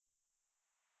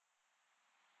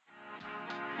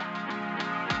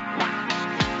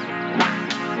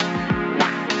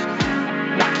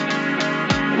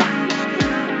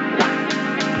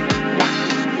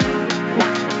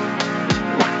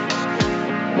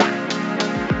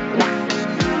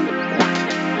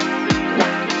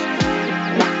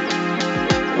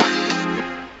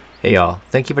Hey y'all,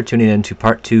 thank you for tuning in to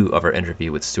part 2 of our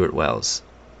interview with Stuart Wells.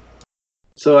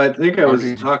 So I think I was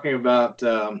talking about,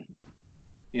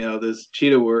 this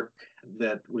cheetah work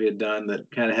that we had done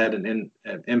that kind of had an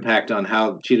impact on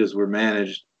how cheetahs were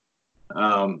managed.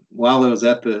 While I was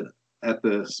at the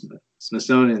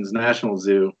Smithsonian's National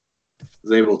Zoo, I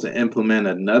was able to implement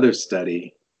another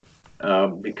study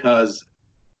because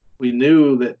we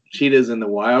knew that cheetahs in the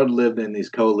wild lived in these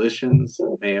coalitions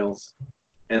of males,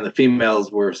 and the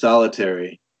females were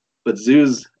solitary, but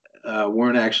zoos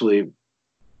weren't actually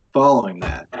following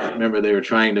that. Remember, they were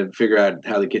trying to figure out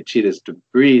how to get cheetahs to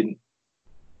breed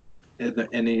in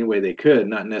any way they could,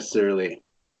 not necessarily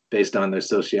based on their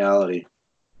sociality.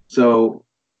 So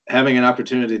having an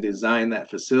opportunity to design that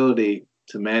facility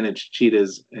to manage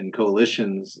cheetahs in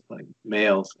coalitions like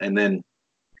males, and then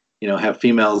have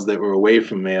females that were away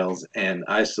from males and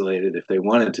isolated if they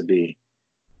wanted to be,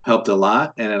 helped a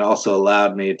lot. And it also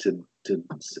allowed me to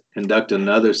conduct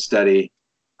another study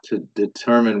to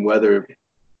determine whether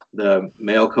the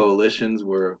male coalitions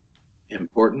were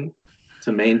important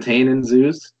to maintain in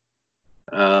zoos.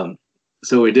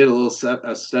 So we did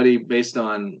a study based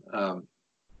on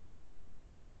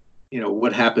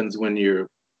what happens when you're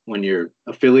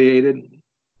affiliated.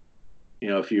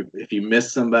 If you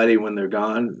miss somebody when they're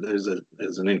gone, there's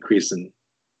an increase in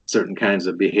certain kinds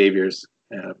of behaviors.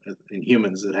 In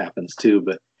humans, it happens too,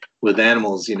 but with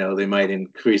animals, they might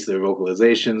increase their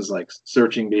vocalizations, like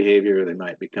searching behavior. They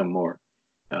might become more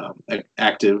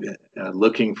active,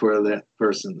 looking for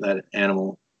that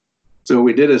animal. So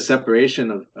we did a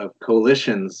separation of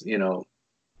coalitions,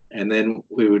 and then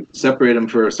we would separate them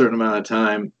for a certain amount of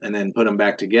time and then put them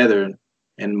back together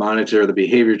and monitor the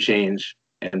behavior change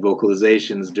and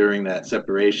vocalizations during that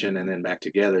separation and then back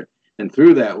together. And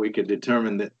through that, we could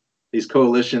determine that these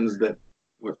coalitions that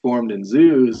were formed in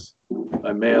zoos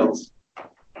by males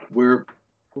were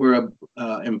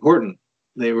important.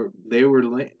 They were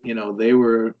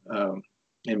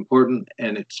important,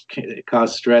 and it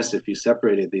caused stress if you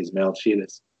separated these male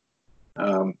cheetahs.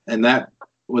 And that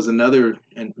was another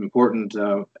important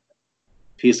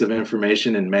piece of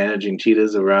information in managing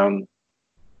cheetahs around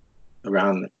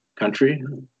the country,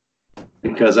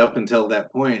 because up until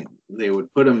that point they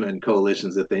would put them in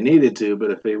coalitions if they needed to,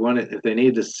 but if they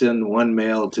needed to send one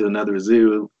male to another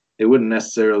zoo, they wouldn't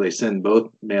necessarily send both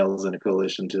males in a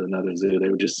coalition to another zoo. They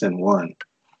would just send one.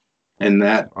 And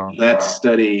that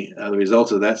study, the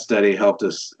results of that study helped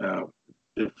us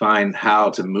define how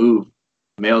to move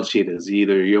male cheetahs.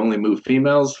 Either you only move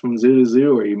females from zoo to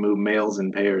zoo, or you move males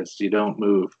in pairs. You don't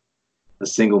move a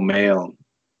single male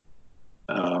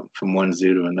from one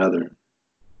zoo to another.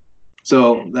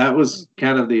 So that was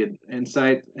kind of the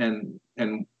insight and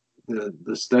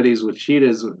the studies with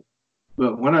cheetahs.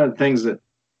 But one of the things that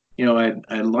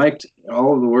I liked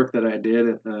all of the work that I did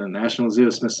at the National Zoo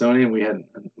of Smithsonian. We had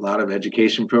a lot of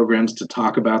education programs to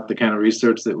talk about the kind of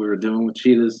research that we were doing with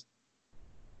cheetahs.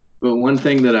 But one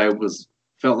thing that I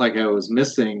felt like I was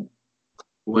missing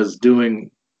was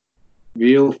doing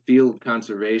real field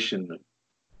conservation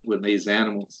with these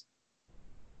animals.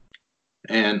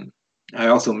 And I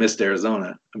also missed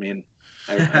Arizona. I mean,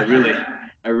 I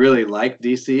really like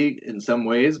DC in some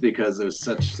ways because there's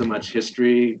so much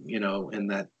history, in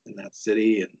that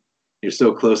city, and you're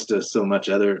so close to so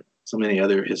many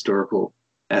other historical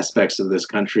aspects of this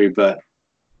country. But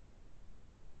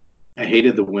I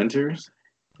hated the winters.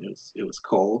 It was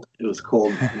cold. It was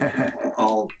cold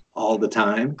all the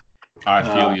time. I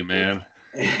feel you, man.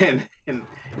 And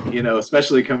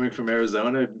especially coming from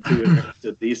Arizona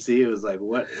to DC, it was like,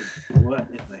 what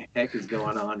in the heck is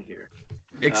going on here?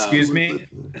 Excuse me.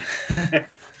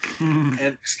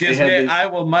 Excuse me. I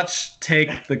will much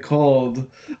take the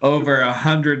cold over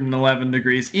 111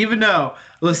 degrees. Even though,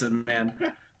 listen,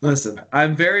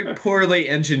 I'm very poorly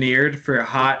engineered for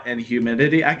hot and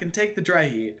humidity. I can take the dry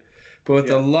heat, but with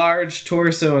a large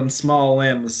torso and small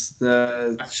limbs,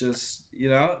 Bergman's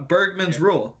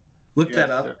rule. Look that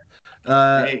up.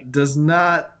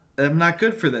 I'm not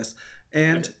good for this.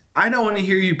 And I don't want to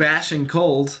hear you bashing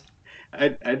cold. I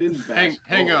didn't bash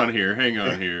hang on here.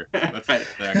 Let's back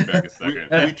a second.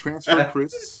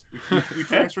 We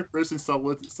transfer Chris in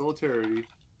solidarity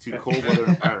to cold weather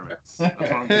environments.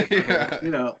 I've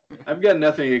got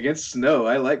nothing against snow.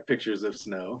 I like pictures of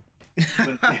snow.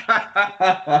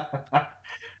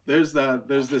 There's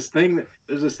this thing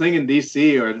in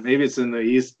DC, or maybe it's in the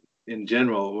East in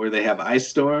general, where they have ice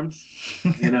storms.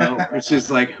 It's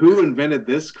just like, who invented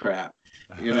this crap?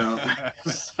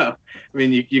 So I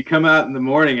mean, you come out in the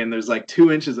morning and there's like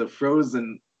 2 inches of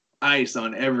frozen ice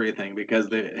on everything because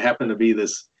there happened to be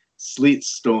this sleet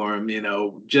storm,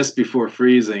 just before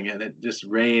freezing, and it just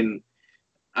rained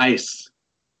ice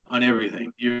on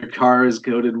everything. Your car is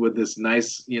coated with this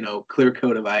nice, clear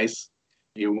coat of ice.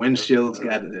 Your windshield's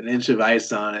got an inch of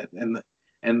ice on it.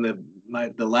 And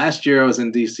the last year I was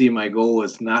in DC, my goal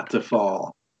was not to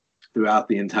fall throughout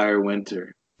the entire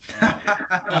winter.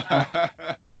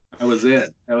 That was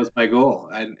it. That was my goal.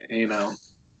 And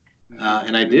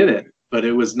I did it, but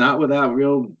it was not without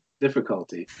real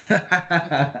difficulty.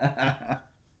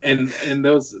 And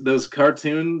those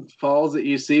cartoon falls that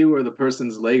you see where the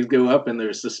person's legs go up and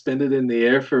they're suspended in the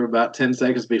air for about 10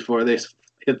 seconds before they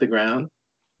hit the ground,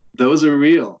 those are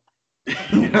real.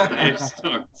 Ice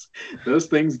storms. Those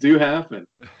things do happen.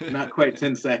 Not quite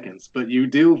 10 seconds, but you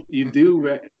do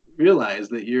realize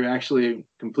that you're actually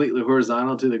completely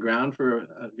horizontal to the ground for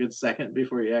a good second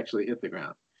before you actually hit the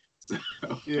ground. So,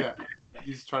 Yeah,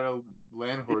 you just try to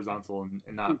land horizontal and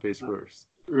not face first.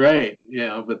 right.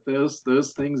 But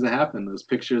those things that happen, those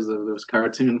pictures of those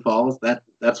cartoon falls,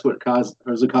 that's what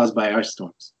those are caused by ice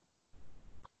storms.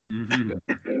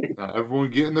 Everyone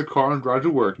get in the car and drive to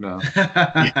work now.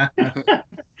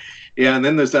 Yeah, and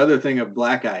then this other thing of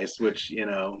black ice, which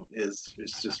is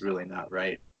just really not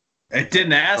right. It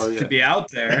didn't ask to be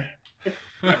out there.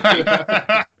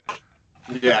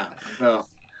 Yeah. So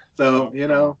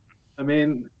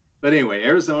but anyway,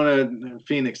 Arizona,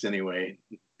 Phoenix anyway,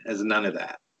 has none of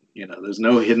that. There's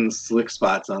no hidden slick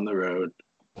spots on the road.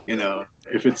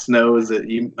 If it snows,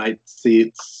 you might see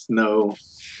it snow.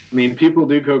 I mean, people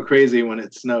do go crazy when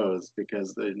it snows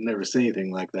because they've never seen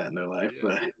anything like that in their life.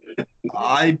 But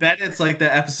I bet it's like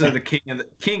the episode of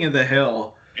King of the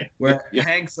Hill where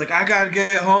Hank's like, I gotta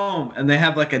get home, and they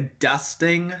have like a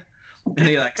dusting, and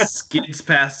he like skids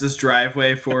past his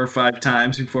driveway 4 or 5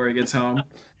 times before he gets home.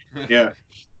 Yeah,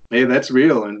 hey, that's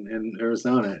real in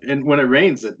Arizona, and when it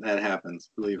rains, that happens.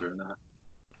 Believe it or not.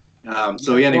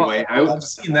 So anyway, I've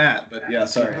seen that, but yeah,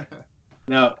 sorry.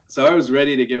 No, so I was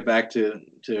ready to get back to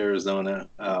Arizona.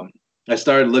 I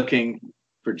started looking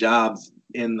for jobs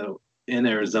in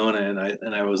Arizona,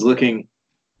 and I was looking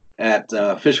at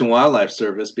Fish and Wildlife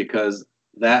Service because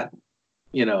that's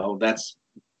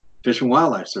Fish and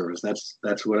Wildlife Service.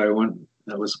 That's what I want.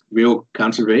 That was real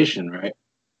conservation, right?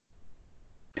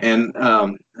 And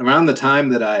around the time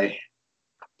that I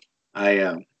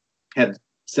had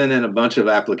sent in a bunch of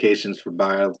applications for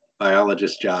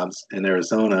biologist jobs in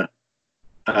Arizona,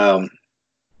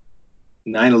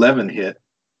 9/11 hit.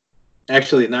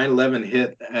 Actually, 9/11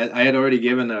 hit. I had already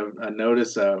given a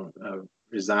notice of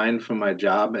resign from my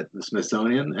job at the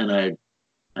Smithsonian, and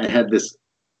I had this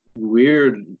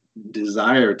weird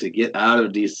desire to get out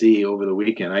of DC over the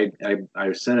weekend.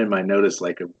 I sent in my notice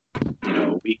like a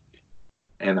week,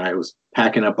 and I was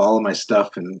packing up all of my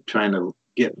stuff and trying to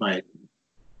get my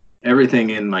everything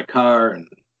in my car and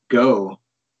go.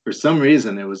 For some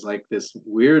reason, it was like this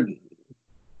weird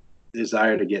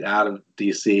desire to get out of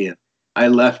DC, and I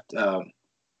left the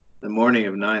morning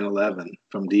of 9/11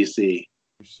 from DC.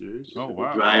 Oh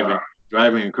wow!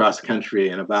 Driving across the country,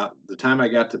 and about the time I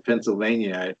got to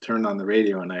Pennsylvania, I turned on the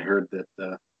radio and I heard that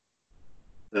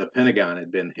the Pentagon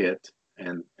had been hit,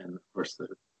 and of course the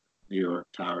New York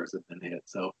towers had been hit.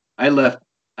 So I left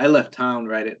town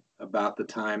right at about the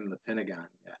time the Pentagon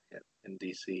got hit in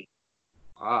DC.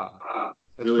 That's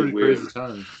really pretty weird. crazy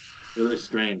time. Really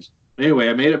strange. Anyway,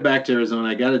 I made it back to Arizona.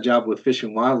 I got a job with Fish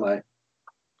and Wildlife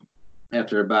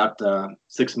after about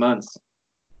 6 months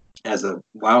as a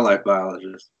wildlife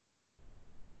biologist.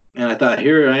 And I thought,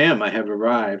 here I am. I have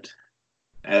arrived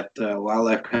at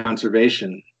wildlife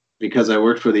conservation because I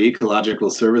worked for the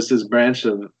Ecological Services branch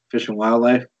of Fish and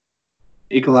Wildlife.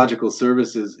 Ecological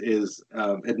Services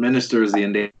administers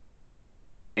the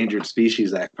Endangered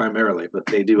Species Act primarily, but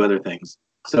they do other things.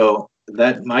 So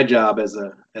that my job as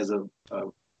a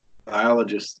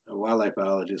biologist, a wildlife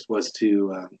biologist, was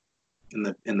to in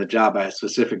the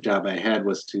specific job I had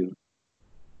was to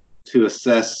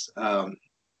assess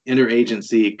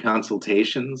interagency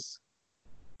consultations,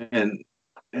 and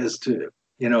as to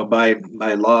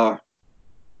by law,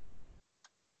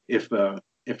 if an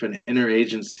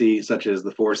interagency such as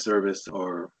the Forest Service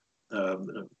or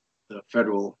the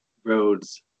federal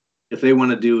roads, if they want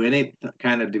to do any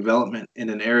kind of development in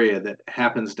an area that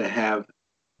happens to have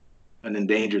an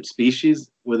endangered species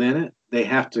within it, they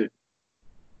have to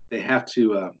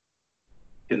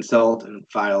consult and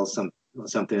file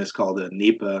something that's called a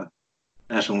NEPA,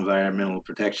 National Environmental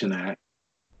Protection Act,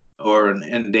 or an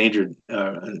endangered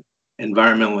an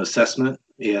environmental assessment.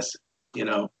 Yes,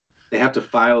 they have to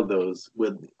file those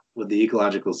with the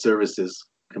Ecological Services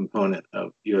component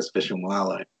of U.S. Fish and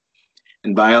Wildlife.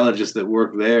 And biologists that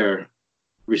work there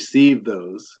receive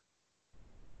those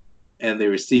and they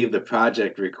receive the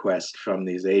project request from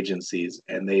these agencies,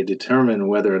 and they determine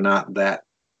whether or not that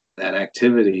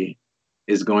activity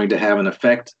is going to have an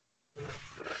effect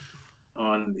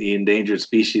on the endangered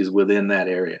species within that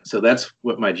area. So that's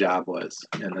what my job was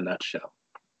in a nutshell.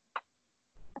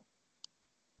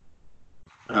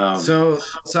 So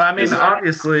I mean,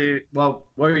 obviously, well,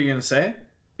 what were you gonna say?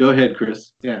 Go ahead,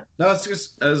 Chris. Yeah. No, I was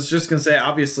just gonna say,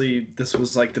 obviously, this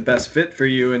was like the best fit for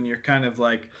you, and your kind of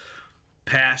like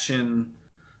passion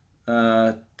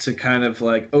to kind of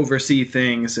like oversee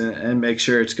things and make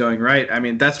sure it's going right. I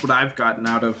mean, that's what I've gotten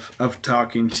out of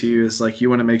talking to you, is like you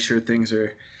want to make sure things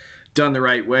are done the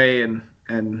right way,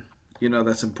 and you know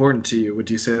that's important to you.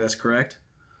 Would you say that's correct?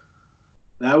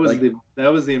 That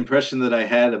was the impression that I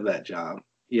had of that job.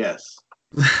 Yes.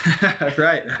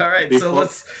 Right. All right. So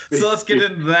let's get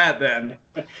into that then.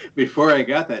 Before I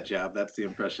got that job, that's the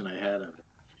impression I had of it.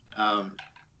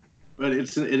 But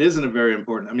it isn't a very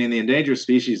important. I mean, the Endangered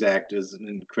Species Act is an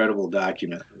incredible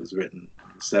document. It was written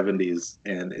in the 70s,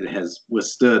 and it has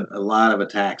withstood a lot of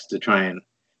attacks to try and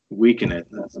weaken it.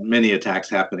 There's many attacks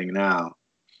happening now.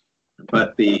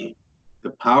 But the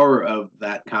power of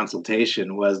that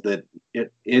consultation was that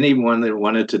anyone that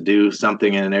wanted to do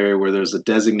something in an area where there's a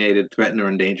designated threatened or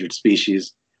endangered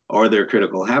species or their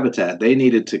critical habitat, they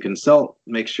needed to consult,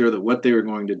 make sure that what they were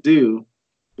going to do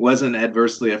wasn't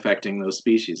adversely affecting those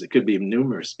species. It could be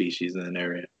numerous species in an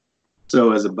area.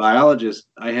 So as a biologist,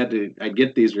 I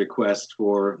get these requests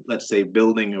for, let's say,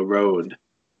 building a road,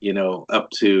 up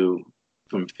to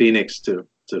from Phoenix to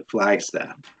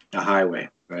Flagstaff, a highway,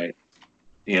 right?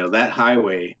 That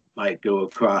highway might go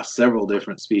across several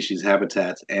different species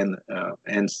habitats and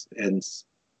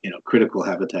critical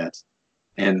habitats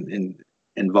and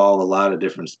involve a lot of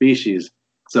different species.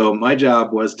 So my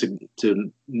job was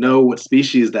to know what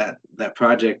species that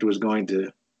project was going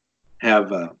to have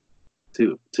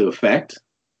to affect,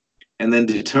 and then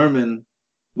determine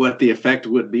what the effect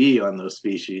would be on those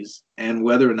species and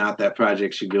whether or not that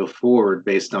project should go forward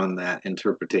based on that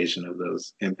interpretation of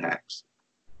those impacts.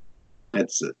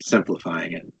 That's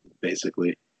simplifying it,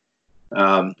 basically.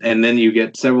 And then you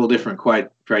get several different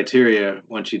criteria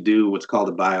once you do what's called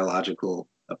a biological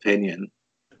opinion.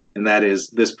 And that is,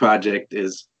 this project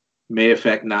may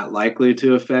affect, not likely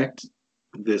to affect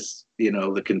this,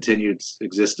 the continued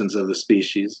existence of the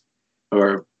species,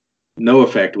 or no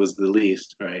effect was the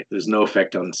least, right? There's no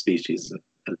effect on the species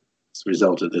as a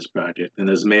result of this project. And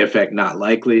there's may affect, not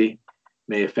likely,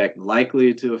 may affect,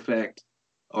 likely to affect,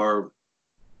 or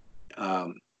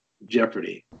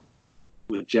jeopardy,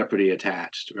 with jeopardy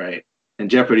attached, right? And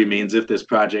jeopardy means if this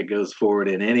project goes forward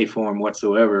in any form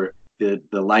whatsoever, the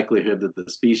likelihood that the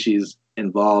species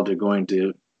involved are going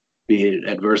to be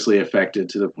adversely affected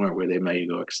to the point where they may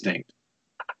go extinct.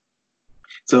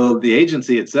 So the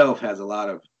agency itself has a lot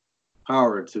of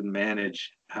power to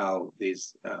manage how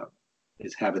these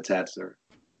habitats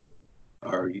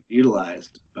are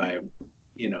utilized by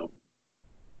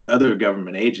other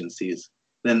government agencies.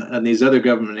 And these other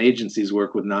government agencies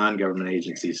work with non-government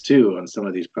agencies too on some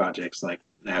of these projects, like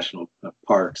national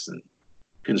parks and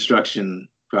construction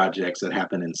projects that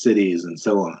happen in cities and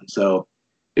so on. So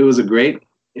it was great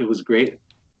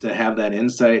to have that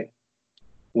insight.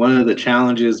 One of the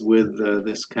challenges with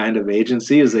this kind of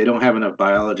agency is they don't have enough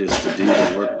biologists to do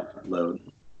the workload.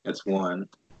 That's one.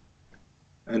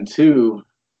 And two,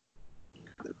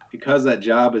 because that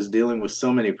job is dealing with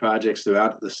so many projects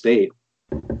throughout the state,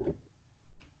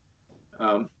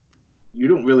 you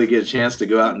don't really get a chance to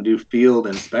go out and do field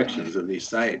inspections of these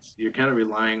sites. You're kind of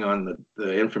relying on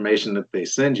the information that they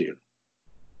send you.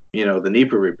 The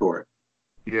NEPA report.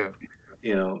 Yeah.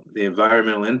 The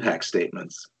environmental impact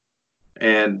statements.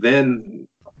 And then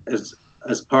as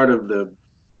part of the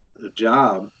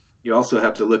job, you also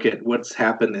have to look at what's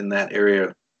happened in that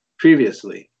area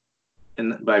previously.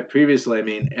 And by previously, I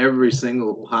mean every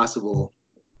single possible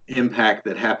impact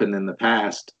that happened in the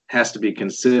past has to be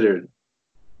considered,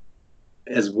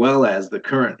 as well as the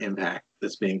current impact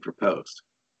that's being proposed.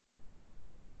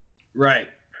 Right.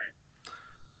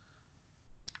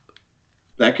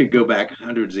 That could go back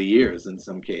hundreds of years in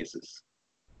some cases.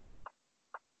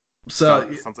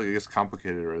 So sounds like it gets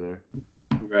complicated right there.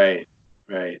 Right.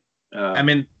 I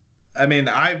mean,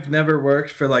 I've never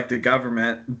worked for like the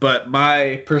government, but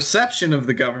my perception of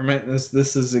the government is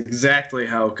this is exactly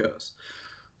how it goes.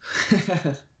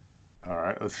 All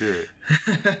right, let's hear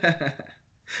it.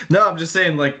 No, I'm just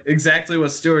saying, like, exactly what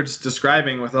Stuart's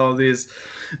describing with all these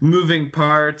moving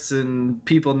parts and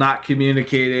people not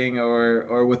communicating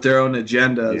or with their own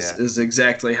agendas is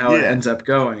exactly how it ends up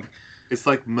going. It's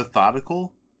like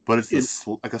methodical, but it's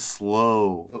like a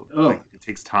slow. Like, it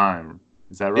takes time.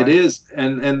 Is that right? It is,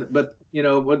 but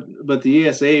but the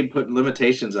ESA put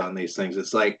limitations on these things.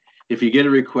 It's like if you get a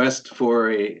request for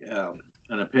an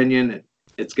opinion,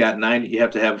 it's got 90. You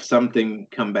have to have something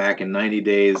come back in 90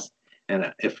 days,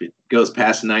 and if it goes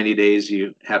past 90 days,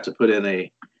 you have to put in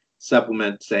a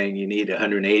supplement saying you need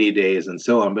 180 days and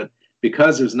so on. But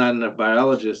because there's not enough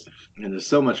biologists and there's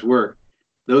so much work,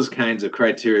 those kinds of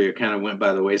criteria kind of went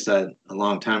by the wayside a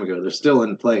long time ago. They're still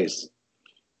in place,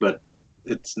 but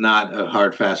it's not a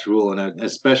hard, fast rule. And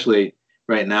especially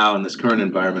right now in this current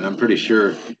environment, I'm pretty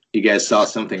sure you guys saw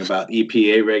something about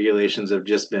EPA regulations have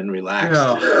just been relaxed.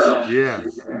 Yeah.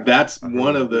 That's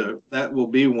that will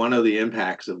be one of the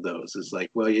impacts of those. It's like,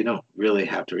 well, you don't really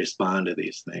have to respond to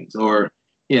these things, or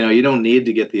you don't need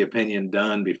to get the opinion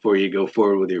done before you go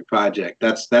forward with your project.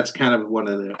 That's kind of one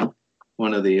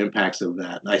of the impacts of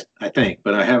that, I think.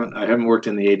 But I haven't worked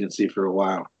in the agency for a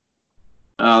while,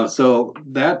 so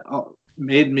that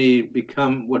made me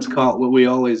become what we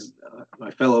always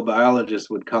my fellow biologists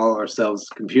would call ourselves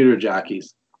computer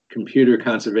jockeys, computer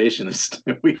conservationists.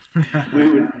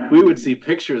 we would see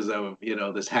pictures of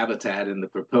this habitat and the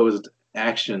proposed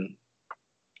action.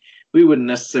 We wouldn't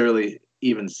necessarily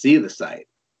even see the site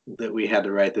that we had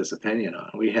to write this opinion on.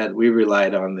 We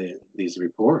relied on these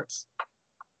reports,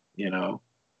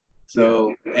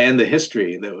 so, and the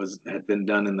history that had been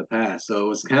done in the past. So it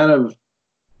was kind of,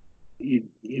 you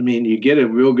get a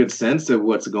real good sense of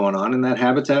what's going on in that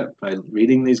habitat by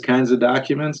reading these kinds of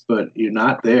documents, but you're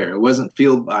not there. It wasn't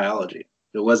field biology.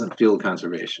 It wasn't field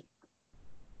conservation.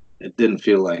 It didn't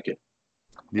feel like it.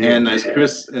 Yeah. And as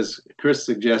Chris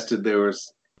suggested, there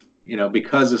was,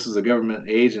 because this is a government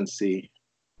agency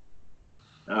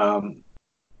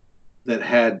that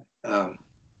had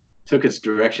took its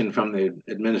direction from the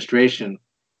administration.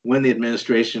 When the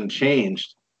administration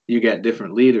changed, you got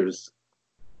different leaders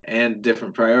and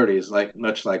different priorities,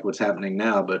 much like what's happening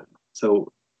now. But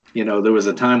so, there was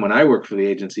a time when I worked for the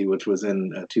agency, which was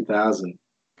in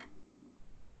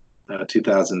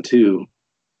 2002.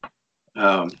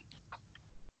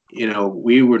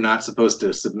 We were not supposed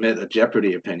to submit a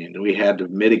jeopardy opinion. We had to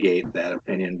mitigate that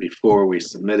opinion before we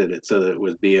submitted it, so that it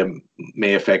would be a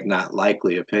may affect not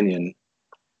likely opinion.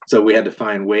 So we had to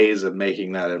find ways of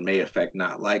making that a may affect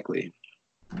not likely,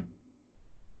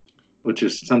 which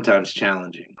is sometimes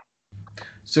challenging.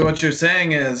 So what you're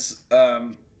saying is,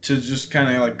 to just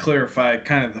kind of clarify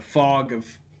kind of the fog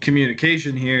of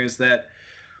communication here, is that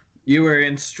you were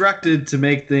instructed to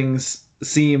make things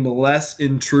seem less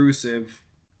intrusive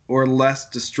or less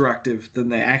destructive than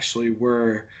they actually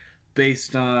were,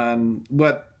 based on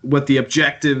what the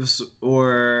objectives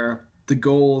or the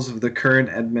goals of the current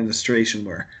administration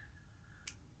were.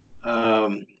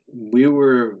 We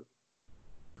were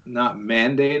not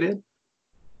mandated,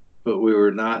 but we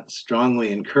were not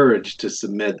strongly encouraged to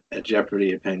submit a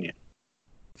jeopardy opinion.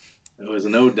 There was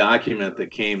no document that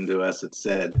came to us that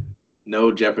said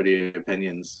no jeopardy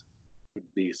opinions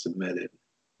would be submitted.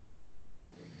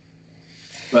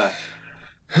 But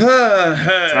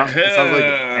sounds like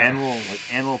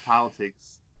animal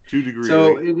politics to a degree.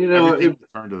 So it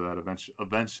turn to that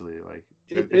eventually.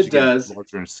 It does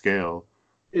larger in scale.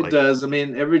 It does. I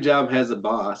mean, every job has a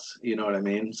boss. You know what I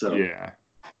mean? So yeah.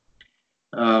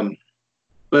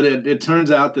 But it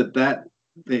turns out that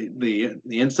the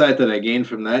insight that I gained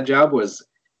from that job was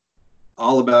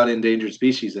all about Endangered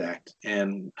Species Act,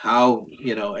 and how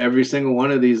every single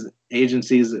one of these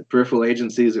agencies, peripheral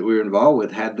agencies that we were involved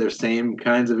with, had their same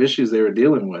kinds of issues they were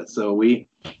dealing with. So it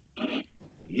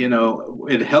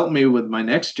helped me with my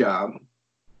next job,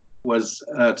 was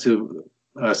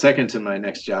second to my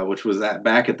next job, which was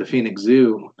back at the Phoenix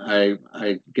Zoo. I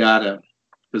got a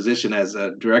position as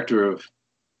a director of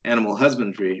animal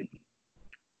husbandry,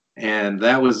 and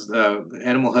that was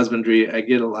animal husbandry. I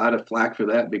get a lot of flack for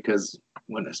that, because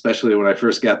especially when I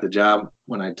first got the job,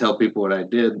 when I tell people what I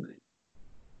did,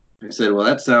 I said, well,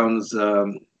 that sounds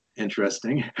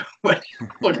interesting. what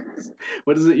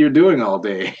is it you're doing all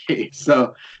day?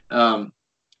 So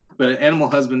but animal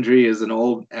husbandry is an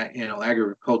old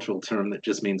agricultural term that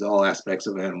just means all aspects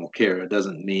of animal care. It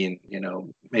doesn't mean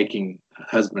making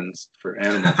husbands for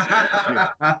animals.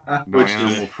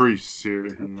 Animal priests here.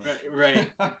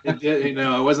 Right.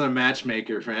 I wasn't a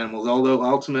matchmaker for animals, although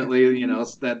ultimately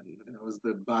that was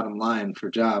the bottom line for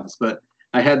jobs. But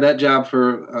I had that job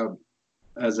for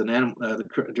as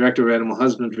the director of animal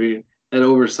husbandry, that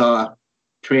oversaw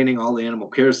training all the animal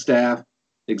care staff,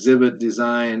 exhibit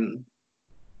design,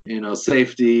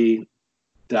 safety,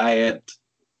 diet,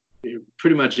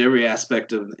 pretty much every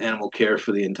aspect of animal care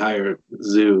for the entire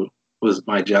zoo was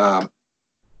my job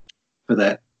for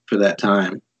that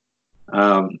time.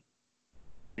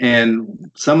 And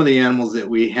some of the animals that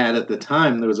we had at the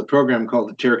time, there was a program called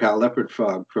the Chiricahua leopard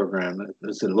frog program.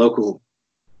 It's a local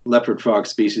leopard frog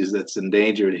species that's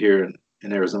endangered here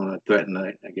in Arizona, threatened,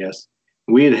 I guess.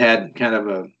 We had kind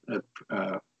of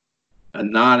a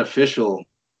non-official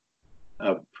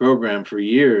program for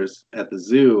years at the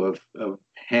zoo of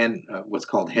what's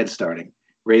called head starting,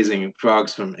 raising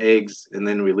frogs from eggs and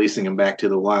then releasing them back to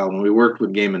the wild. And we worked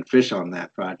with Game and Fish on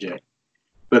that project,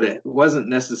 but it wasn't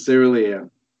necessarily a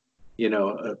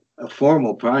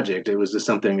formal project. It was just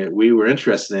something that we were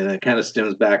interested in. It kind of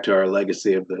stems back to our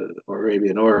legacy of the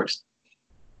Arabian oryx.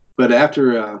 But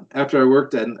after I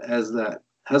worked as the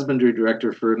husbandry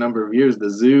director for a number of years,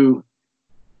 the zoo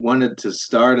wanted to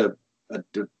start a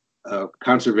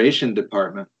conservation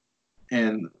department,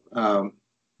 and the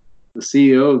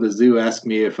CEO of the zoo asked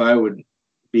me if I would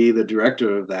be the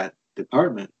director of that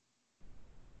department,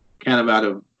 kind of out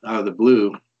of the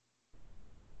blue.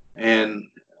 And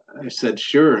I said,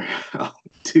 sure, I'll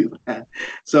do that.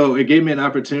 So it gave me an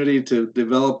opportunity to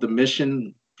develop the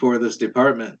mission for this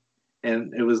department.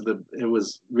 And it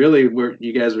was really where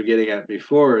you guys were getting at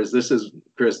before,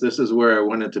 Chris, this is where I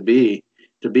wanted to be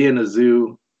in a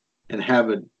zoo and have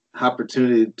an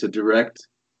opportunity to direct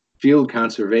field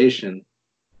conservation.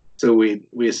 So we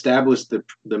established the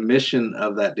mission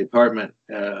of that department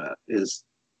is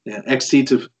ex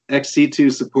situ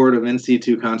support of in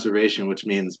situ conservation, which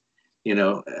means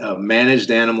managed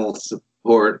animal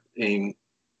supporting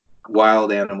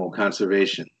wild animal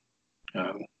conservation,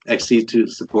 ex situ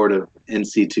support of in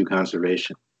situ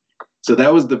conservation. So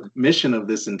that was the mission of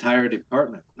this entire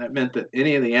department. That meant that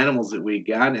any of the animals that we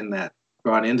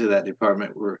brought into that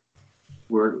department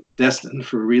were destined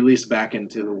for release back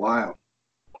into the wild.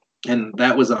 And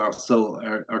that was also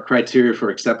our criteria for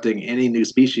accepting any new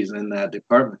species in that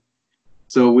department.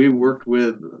 So we worked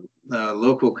with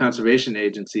local conservation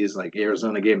agencies like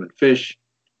Arizona Game and Fish,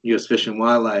 U.S. Fish and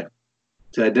Wildlife,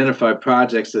 to identify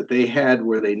projects that they had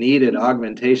where they needed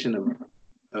augmentation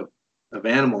of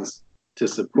animals to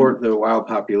support the wild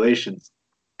populations.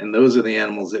 And those are the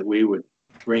animals that we would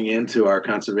bring into our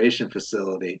conservation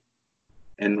facility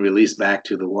and release back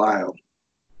to the wild.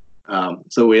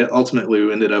 So we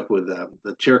ultimately ended up with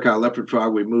the Chiricahua leopard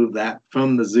frog. We moved that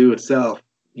from the zoo itself,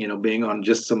 being on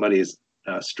just somebody's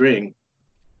string,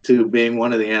 to being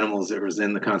one of the animals that was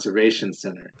in the conservation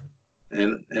center.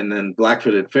 And then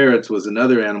black-footed ferrets was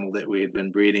another animal that we had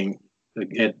been breeding,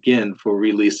 again, for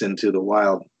release into the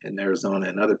wild in Arizona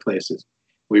and other places.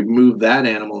 We moved that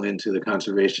animal into the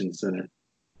conservation center.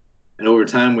 And over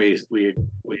time, we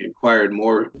acquired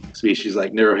more species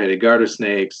like narrow-headed garter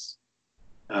snakes.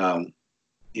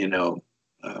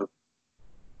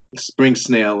 Spring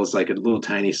snail was like a little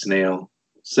tiny snail.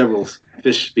 Several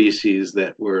fish species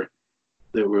that were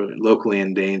locally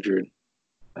endangered.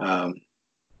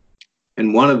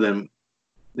 And one of them,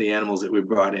 the animals that we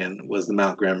brought in, was the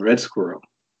Mount Graham red squirrel.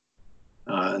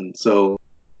 And so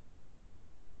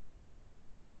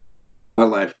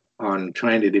wildlife on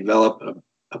trying to develop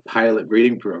a pilot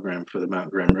breeding program for the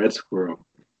Mount Graham red squirrel.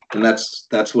 And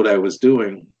that's what I was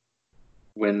doing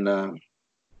when I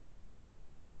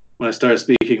started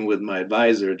speaking with my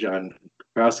advisor, John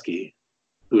Krowski,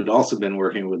 who had also been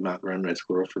working with Mount Graham red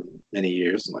squirrel for many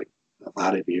years, like a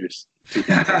lot of years,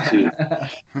 2002,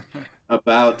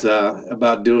 about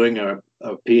doing a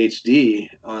PhD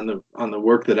on the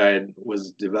work that I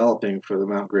was developing for the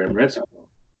Mount Graham red squirrel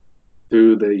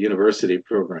through the university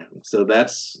program. So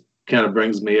that's kind of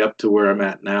brings me up to where I'm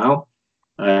at now.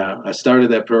 I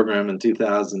started that program in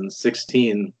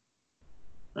 2016.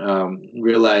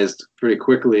 Realized pretty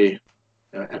quickly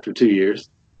after 2 years,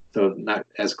 so not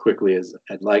as quickly as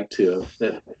I'd like to,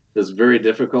 that it was very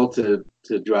difficult to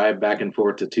drive back and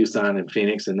forth to Tucson and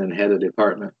Phoenix and then head a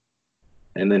department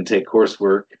and then take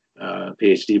coursework,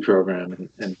 PhD program,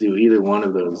 and do either one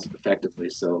of those effectively.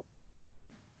 So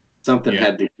something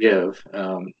had to give,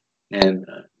 and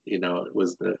it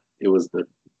was the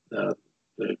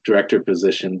director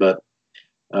position. But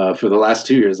for the last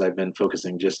 2 years, I've been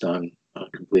focusing just on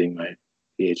completing my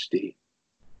PhD.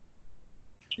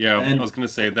 Yeah, I was going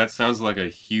to say that sounds like a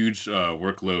huge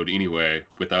workload anyway,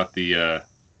 without the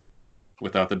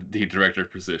director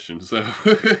position. So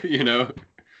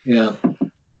Yeah.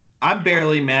 I'm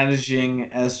barely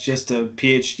managing as just a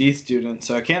PhD student,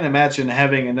 so I can't imagine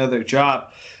having another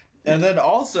job. And then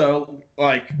also,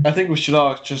 I think we should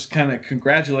all just kind of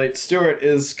congratulate Stuart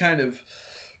is kind of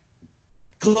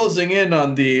closing in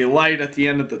on the light at the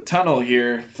end of the tunnel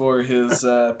here for his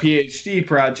PhD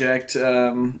project.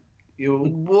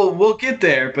 We'll get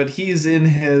there, but he's in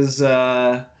his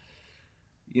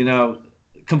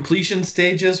completion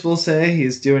stages, we'll say.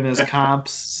 He's doing his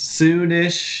comps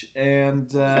soonish, and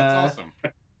That's awesome.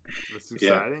 That's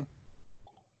exciting.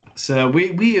 So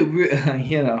we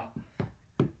you know,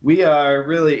 we are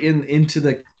really into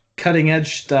the cutting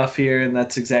edge stuff here, and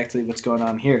that's exactly what's going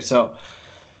on here. So,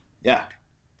 yeah,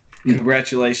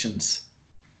 congratulations.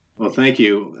 Well, thank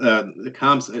you. The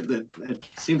comps. It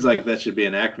seems like that should be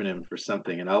an acronym for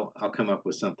something, and I'll come up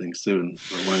with something soon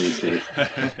for one of these days.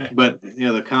 But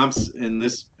the comps in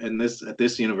this at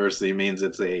this university means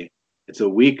it's a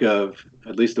week of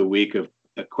at least a week of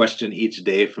a question each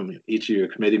day from each of your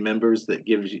committee members that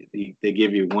they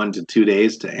give you 1 to 2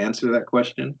 days to answer that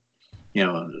question.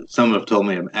 Some have told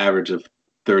me an average of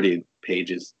 30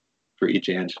 pages for each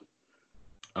answer.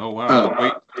 Oh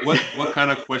wow! Wait, what kind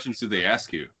of questions do they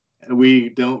ask you? We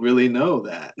don't really know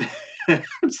that,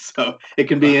 so it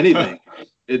can be anything.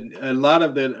 A lot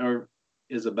of that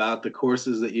is about the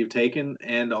courses that you've taken,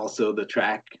 and also the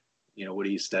track. What are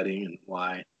you studying and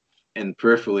why, and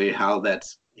peripherally how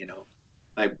that's.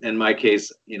 In my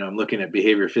case, I'm looking at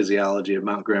behavior physiology of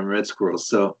Mount Graham red squirrels,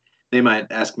 so they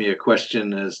might ask me a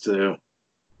question as to.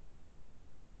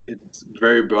 It's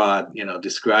very broad,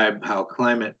 describe how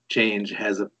climate change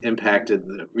has impacted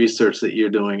the research that you're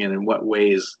doing, and in what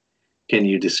ways can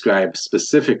you describe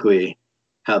specifically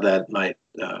how that might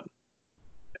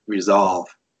resolve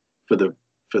for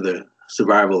the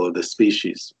survival of the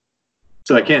species.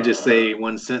 So I can't just say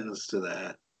one sentence to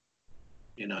that.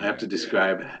 I have to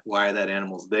describe why that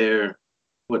animal's there,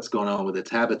 what's going on with its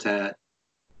habitat,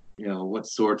 what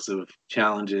sorts of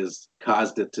challenges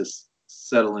caused it to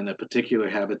settle in a particular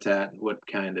habitat, what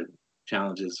kind of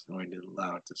challenges are going to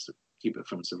allow it to keep it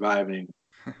from surviving.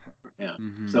 Yeah.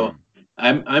 Mm-hmm. So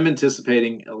I'm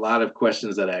anticipating a lot of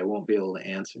questions that I won't be able to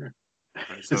answer.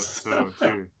 So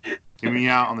here, hear me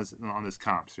out on this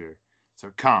comps here.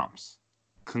 So comps,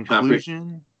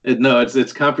 conclusion.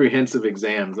 It's comprehensive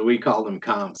exams. We call them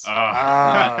comps.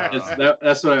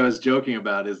 That's what I was joking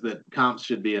about. Is that comps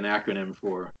should be an acronym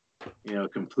for,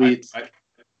 complete.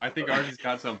 I think Artie's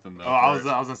got something though. I was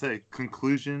gonna say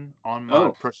conclusion on my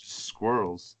precious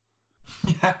squirrels.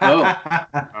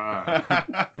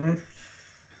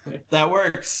 That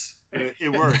works.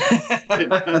 It works.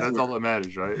 That's all that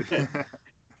matters, right?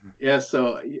 Yeah.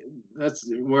 So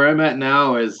that's where I'm at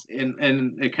now. Is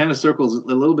and it kind of circles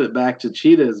a little bit back to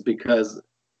cheetahs because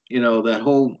that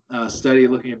whole study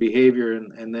looking at behavior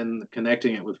and then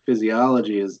connecting it with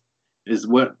physiology is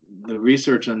what the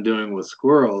research I'm doing with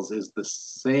squirrels is the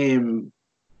same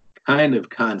kind of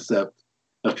concept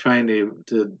of trying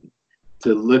to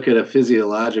look at a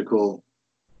physiological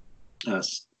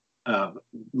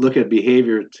look at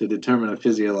behavior to determine a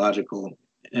physiological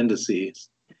indices.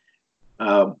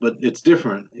 But it's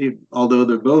different, although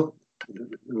they're both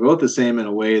the same in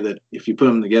a way that if you put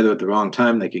them together at the wrong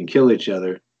time, they can kill each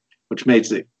other, which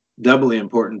makes it doubly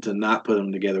important to not put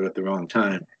them together at the wrong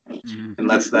time,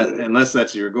 unless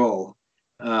that's your goal.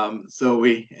 Then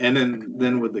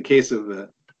with the case of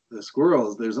the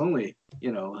squirrels, there's only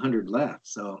 100 left.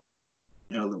 So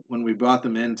when we brought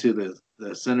them into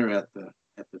the center at the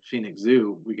Phoenix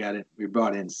Zoo, we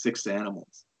brought in 6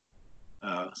 animals,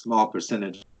 small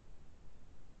percentage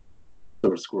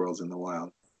of squirrels in the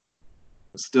wild.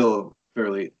 Still a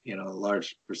fairly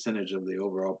large percentage of the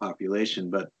overall population,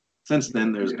 but since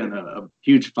then, there's been a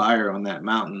huge fire on that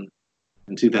mountain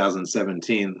in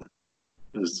 2017.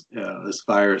 This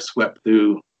fire swept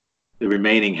through the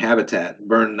remaining habitat,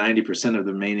 burned 90% of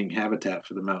the remaining habitat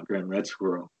for the Mount Graham red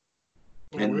squirrel.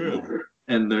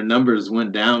 And their numbers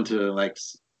went down to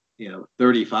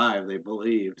 35, they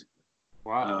believed.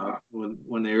 Wow.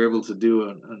 When they were able to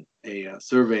do a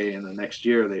survey in the next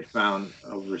year, they found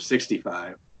over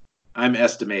 65. I'm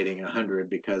estimating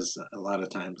 100 because a lot of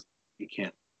times you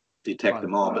can't detect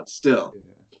them all, but still,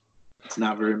 it's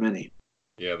not very many.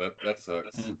 Yeah, that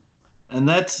sucks. And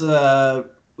that's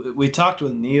we talked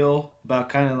with Neil about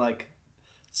kind of like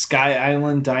Sky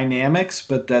Island dynamics,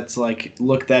 but that's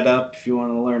look that up if you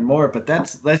want to learn more. But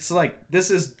that's this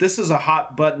is a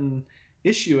hot button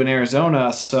issue in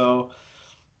Arizona. So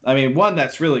I mean, one,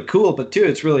 that's really cool, but two,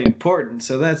 it's really important.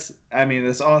 So it's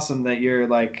awesome that you're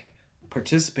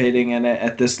participating in it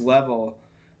at this level.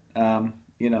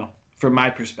 From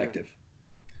my perspective.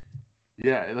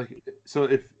 Yeah, so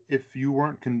if you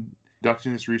weren't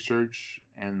conducting this research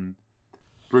and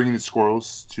bringing the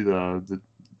squirrels to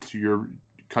your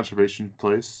conservation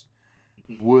place,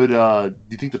 do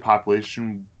you think the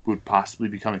population would possibly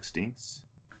become extinct?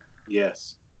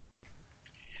 Yes,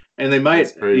 and they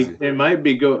might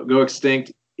go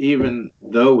extinct even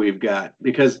though we've got,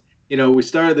 because we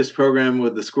started this program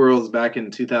with the squirrels back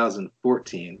in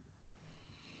 2014.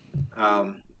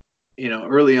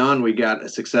 early on we got a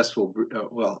successful,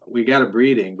 we got a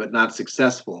breeding, but not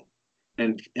successful.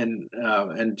 And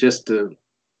just to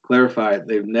clarify,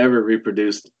 they've never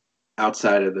reproduced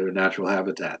outside of their natural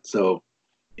habitat. So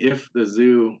if the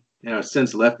zoo,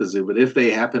 since left the zoo, but if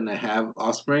they happen to have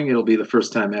offspring, it'll be the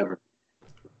first time ever.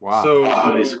 Wow. So,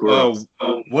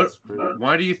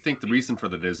 why do you think the reason for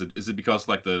that is? Is it because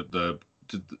like the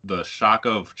shock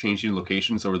of changing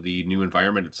locations or the new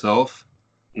environment itself?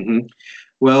 Mm-hmm.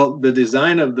 Well, the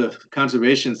design of the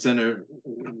conservation center,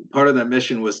 part of that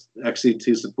mission was actually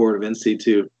to support in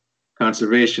situ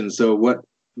conservation. So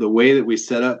the way that we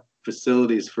set up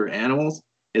facilities for animals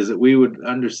is that we would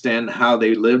understand how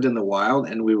they lived in the wild,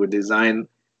 and we would design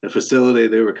the facility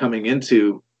they were coming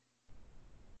into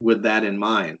with that in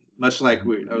mind, much like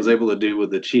I was able to do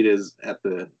with the cheetahs at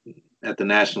the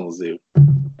National Zoo.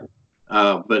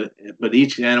 But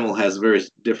each animal has very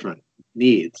different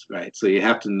needs, right? So you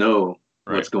have to know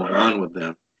what's going on with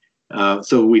them.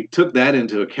 So we took that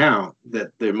into account,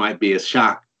 that there might be a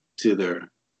shock to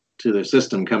their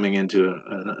system coming into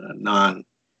a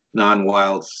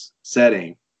non-wild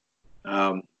setting.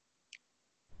 Part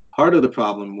of the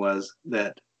problem was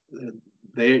that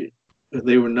they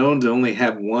were known to only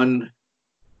have one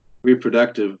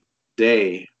reproductive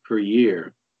day per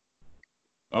year.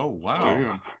 Oh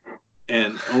wow!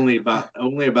 And only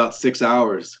about 6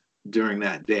 hours during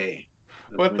that day.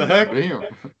 What the heck? Damn.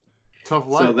 Tough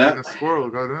life. So that a squirrel,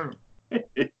 goddamn.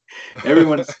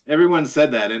 Everyone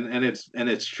said that, and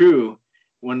it's true.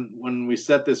 When we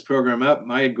set this program up,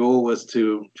 my goal was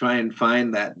to try and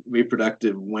find that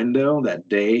reproductive window, that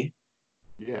day,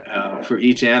 for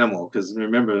each animal. Because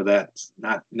remember, that's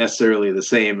not necessarily the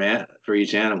same for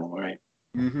each animal, right?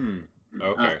 Mm-hmm.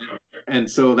 Okay. And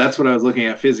so that's what I was looking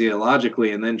at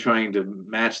physiologically, and then trying to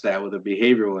match that with the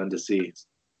behavioral indices.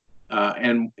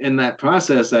 And in that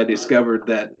process, I discovered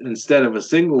that instead of a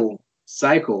single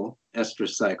cycle,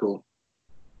 estrus cycle,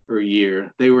 per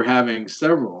year, they were having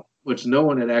several, which no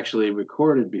one had actually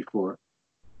recorded before.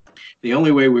 The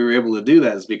only way we were able to do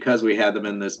that is because we had them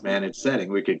in this managed setting.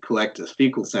 We could collect a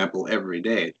fecal sample every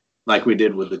day, like we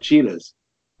did with the cheetahs.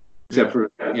 Except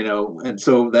for, and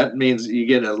so that means you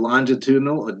get a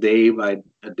longitudinal, a day by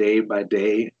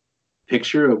day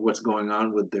picture of what's going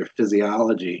on with their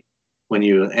physiology when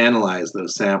you analyze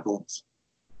those samples.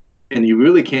 And you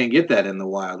really can't get that in the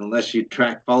wild unless you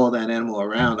follow that animal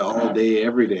around all day,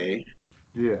 every day.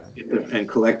 Yeah. And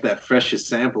collect that freshest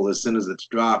sample as soon as it's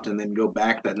dropped, and then go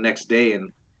back that next day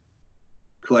and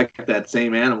collect that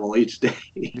same animal each day.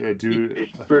 Yeah, do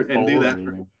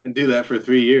that for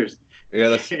 3 years. Yeah,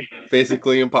 that's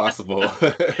basically impossible.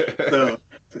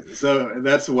 So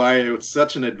that's why it's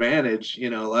such an advantage. A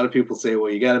lot of people say,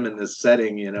 well, you got them in this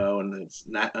setting, and it's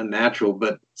not unnatural.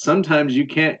 But sometimes you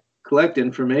can't collect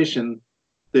information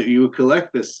that you would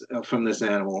collect this from this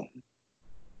animal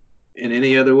in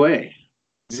any other way.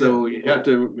 So you have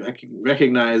to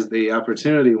recognize the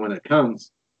opportunity when it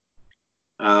comes.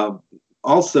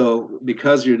 Also,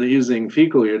 because you're using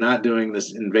fecal, you're not doing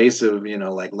this invasive,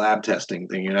 like lab testing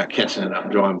thing. You're not catching it up,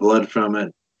 drawing blood from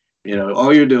it.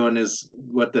 All you're doing is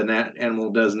what the animal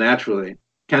does naturally.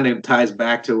 Kind of ties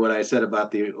back to what I said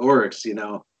about the oryx.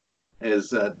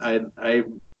 Is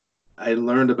I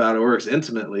learned about oryx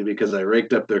intimately because I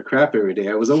raked up their crap every day.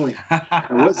 I was only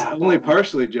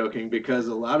partially joking, because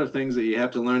a lot of things that you have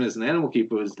to learn as an animal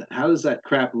keeper is how does that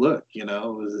crap look?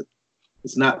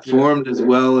 It's not formed as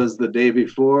well as the day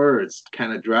before, or it's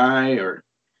kind of dry, or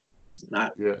it's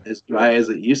not as dry as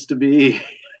it used to be.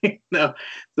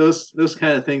 Those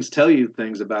kind of things tell you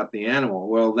things about the animal.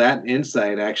 Well, that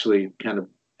insight actually kind of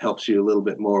helps you a little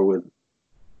bit more with,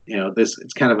 this.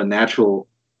 It's kind of a natural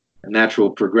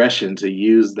progression to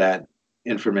use that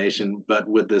information, but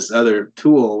with this other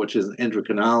tool, which is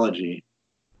endocrinology.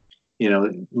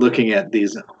 Looking at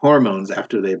these hormones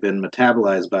after they've been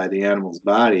metabolized by the animal's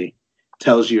body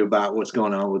tells you about what's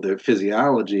going on with their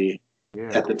physiology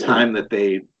at the time that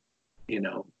they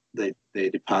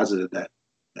deposited that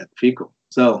fecal.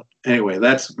 So anyway,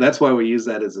 that's why we use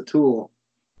that as a tool,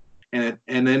 and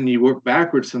then you work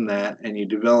backwards from that, and you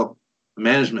develop a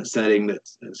management setting,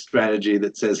 that's a strategy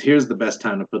that says here's the best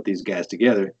time to put these guys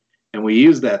together, and we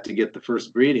use that to get the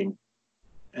first breeding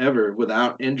ever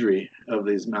without injury of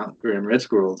these mountain Graham red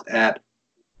squirrels at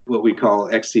what we call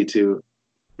XC2.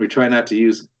 We try not to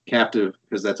use captive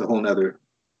because that's a whole nother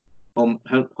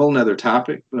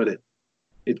topic, but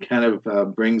it kind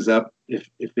of brings up, if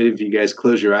you guys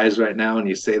close your eyes right now and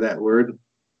you say that word,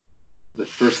 the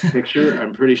first picture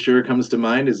I'm pretty sure comes to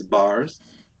mind is bars.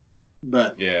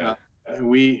 But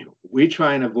we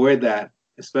try and avoid that,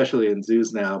 especially in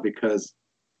zoos now, because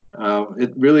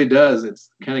It really does. It's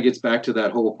kind of gets back to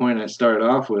that whole point I started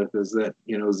off with, is that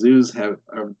zoos are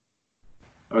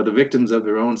the victims of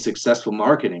their own successful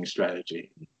marketing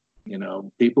strategy.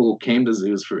 People came to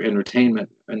zoos for entertainment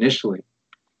initially.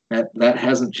 That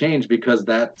hasn't changed because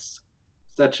that's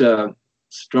such a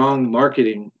strong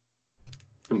marketing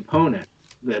component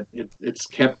that it's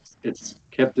kept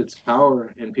its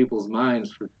power in people's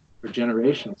minds for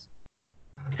generations.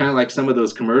 Kind of like some of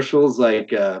those commercials,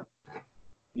 like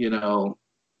you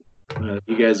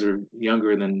guys are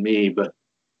younger than me, but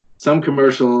some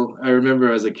commercial I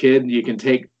remember as a kid, you can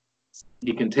take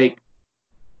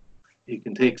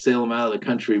Salem out of the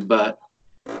country, but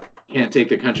can't take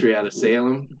the country out of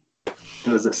Salem. It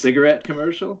was a cigarette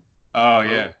commercial. Oh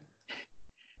yeah.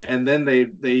 And then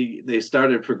they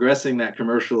started progressing that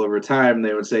commercial over time.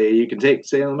 They would say, you can take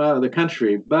Salem out of the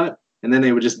country, but, and then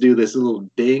they would just do this little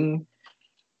ding,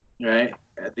 right,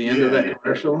 at the end of that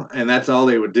commercial, and that's all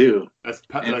they would do. That's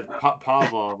like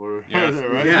Pavlov, or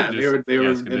right? Yeah, they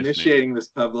were initiating this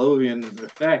Pavlovian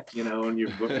effect, and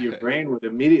your brain would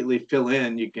immediately fill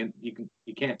in. You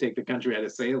can't take the country out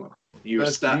of Salem. You're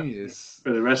stuck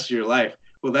for the rest of your life.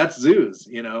 Well, that's zoos.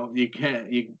 You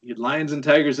can't. You lions and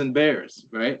tigers and bears,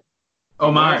 right?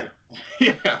 Oh my!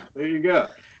 Yeah, there you go.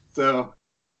 So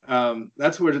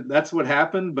that's what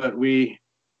happened. But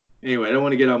anyway, I don't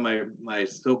want to get on my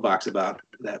soapbox about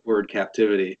that word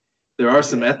captivity. There are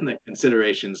some ethnic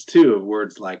considerations too of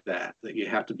words like that you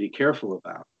have to be careful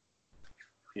about.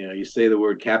 You say the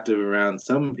word captive around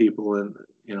some people, and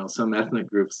some ethnic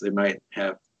groups, they might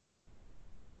have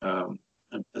a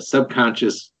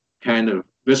subconscious kind of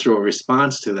visceral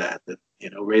response to that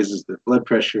raises the blood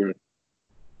pressure.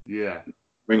 Yeah.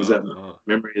 Brings up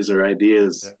memories or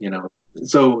ideas,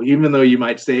 So even though you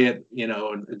might say it,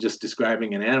 just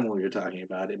describing an animal you're talking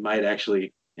about, it might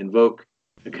actually invoke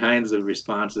the kinds of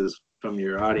responses from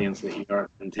your audience that you aren't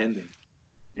intending.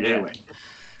 Anyway.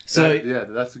 So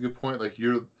that's a good point. Like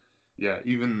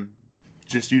even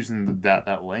just using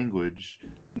that language,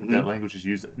 that language is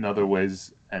used in other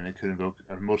ways, and it could invoke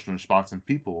an emotional response in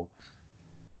people,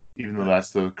 even though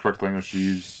that's the correct language to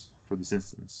use for this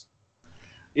instance.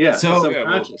 Yeah. So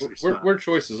word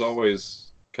choice is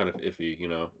always kind of iffy,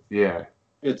 Yeah.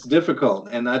 It's difficult,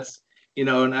 and that's and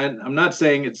I'm not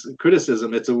saying it's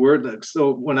criticism. It's a word that,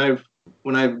 so when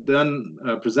I've done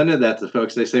presented that to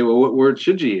folks, they say, well, what word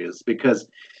should you use?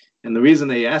 And the reason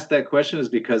they ask that question is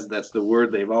because that's the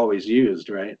word they've always used,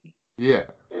 right? Yeah.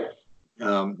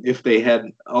 If they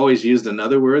had always used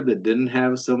another word that didn't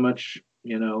have so much,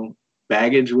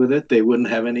 baggage with it, they wouldn't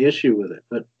have any issue with it.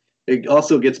 But it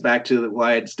also gets back to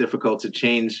why it's difficult to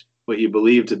change what you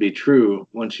believe to be true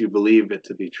once you believe it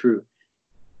to be true.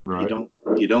 Right.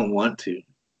 You don't want to.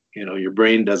 Your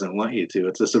brain doesn't want you to.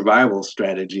 It's a survival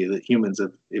strategy that humans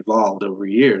have evolved over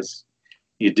years.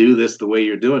 You do this the way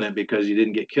you're doing it because you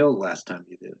didn't get killed last time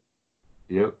you did it.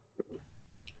 Yep.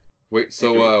 Wait,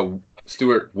 so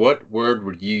Stuart, what word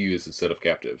would you use instead of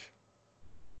captive?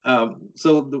 I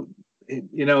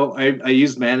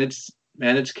use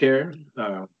managed care.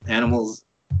 Animals,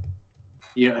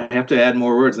 I have to add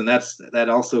more words, and that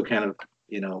also kind of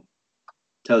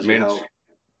tells you how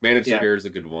managed care is a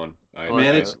good one. And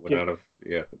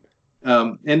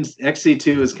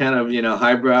XC2 is kind of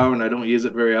highbrow, and I don't use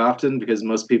it very often because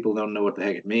most people don't know what the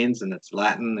heck it means, and it's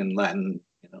Latin, and Latin,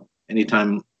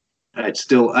 anytime I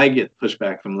get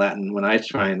pushback from Latin when I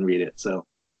try and read it. So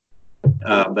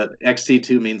but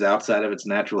XC2 means outside of its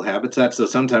natural habitat, so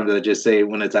sometimes I just say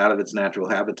when it's out of its natural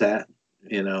habitat,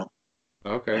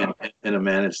 okay, in a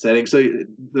managed setting. So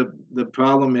the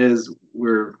problem is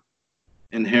we're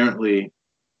inherently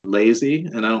lazy,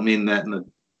 and I don't mean that in a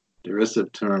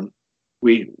derisive term.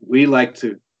 We like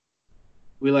to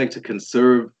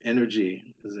conserve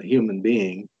energy as a human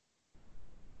being.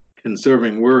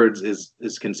 Conserving words is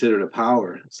considered a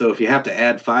power. So if you have to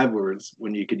add 5 words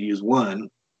when you could use 1,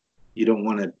 you don't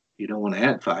want to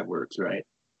add 5 words, right?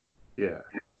 Yeah.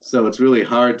 So it's really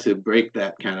hard to break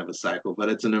that kind of a cycle, but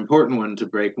it's an important one to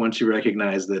break once you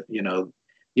recognize that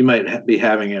you might be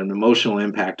having an emotional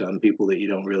impact on people that you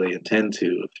don't really intend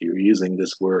to if you're using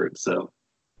this word. So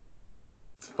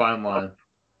it's a fine line.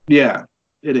 Yeah,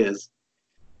 it is.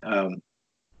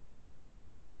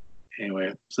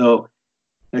 Anyway, so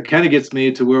that kind of gets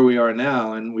me to where we are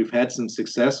now, and we've had some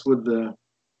success with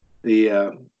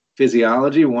the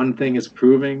physiology. One thing is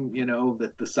proving,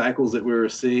 that the cycles that we were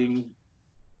seeing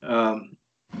on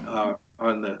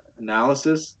the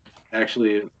analysis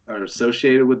actually are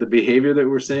associated with the behavior that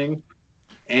we're seeing,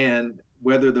 and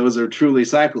whether those are truly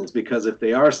cycles, because if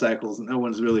they are cycles, no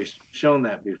one's really shown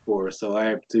that before. So I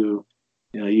have to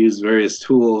use various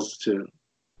tools to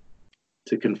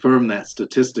to confirm that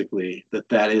statistically,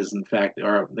 that is in fact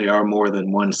they are more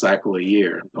than one cycle a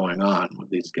year going on with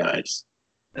these guys.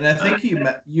 And I think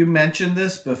you mentioned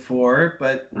this before,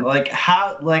 but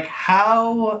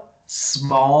how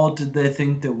small did they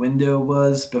think the window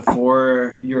was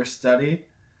before your study?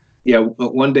 Yeah,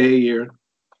 but 1 day a year.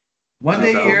 1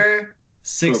 day a year,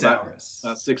 6 hours.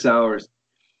 6 hours,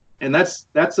 and that's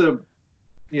a,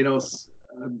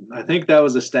 I think that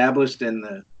was established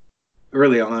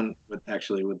early on with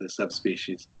the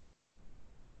subspecies,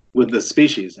 with the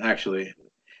species actually,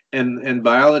 and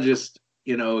biologists,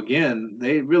 again,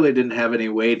 they really didn't have any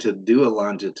way to do a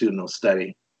longitudinal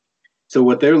study. So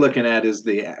what they're looking at is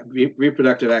the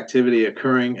reproductive activity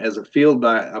occurring as a field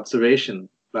observation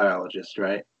biologist,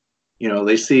 right?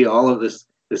 They see all of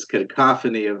this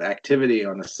cacophony of activity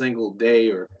on a single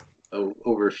day or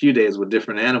over a few days with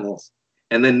different animals,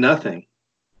 and then nothing.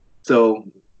 So,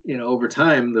 over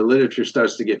time, the literature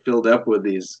starts to get filled up with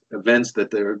these events that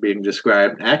they're being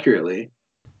described accurately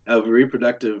of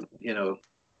reproductive,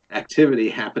 activity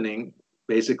happening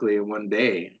basically in 1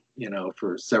 day,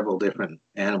 for several different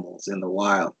animals in the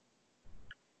wild.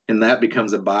 And that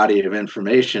becomes a body of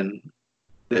information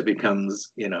that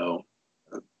becomes,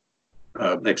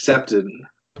 accepted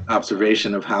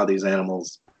observation of how these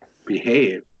animals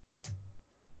behave.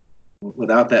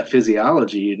 Without that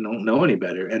physiology, you don't know any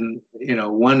better. And,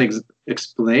 one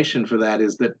explanation for that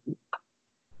is that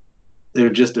they're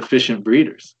just efficient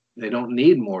breeders. They don't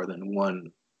need more than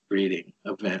one breeding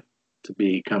event to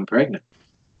become pregnant.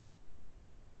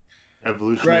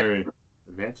 Evolutionary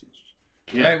advantage.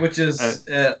 Yeah. Right, which is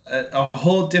a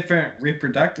whole different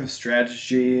reproductive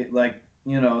strategy. Like,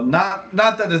 not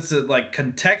that it's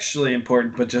contextually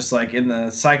important, but just like in the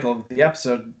cycle of the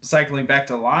episode, cycling back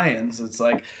to lions, it's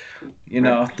like,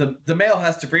 the male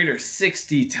has to breed her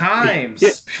 60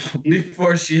 times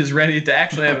before she is ready to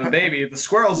actually have a baby. The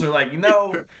squirrels are like,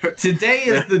 today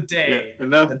is the day.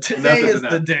 Enough. Today is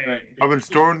the day. Right. I've been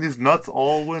storing these nuts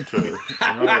all winter.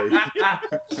 Are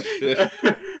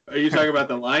you talking about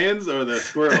the lions or the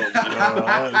squirrels?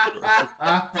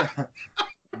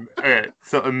 Okay,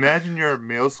 so imagine you're a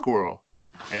male squirrel,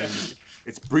 and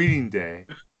it's breeding day,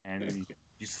 and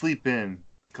you sleep in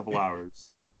a couple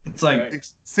hours. It's like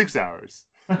 6 hours.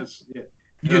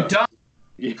 You're done.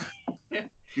 You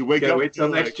wake up. Wait till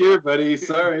next year, buddy.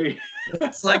 Sorry.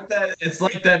 It's like that. It's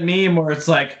like that meme where it's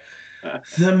like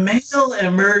the male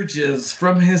emerges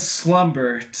from his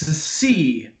slumber to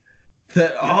see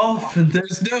that often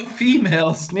there's no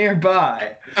females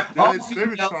nearby. All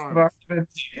females have already been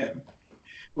taken.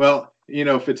 Well,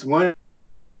 if it's one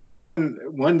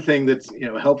thing that's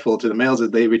helpful to the males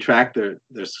is they retract their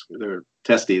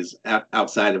testes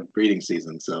outside of breeding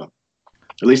season, so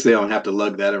at least they don't have to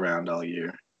lug that around all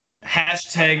year.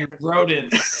 Hashtag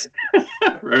rodents.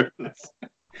 Rodents.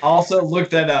 Also, look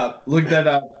that up. Look that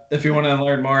up if you want to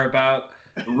learn more about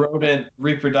rodent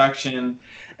reproduction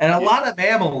and a lot of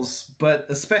mammals, but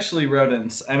especially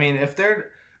rodents. I mean,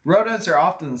 rodents are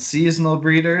often seasonal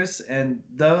breeders, and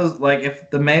those, if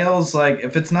the male's,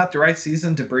 if it's not the right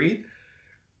season to breed,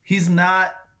 he's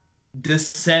not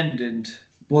descendant.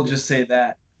 We'll just say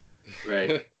that.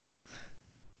 Right.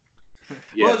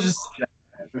 We'll just say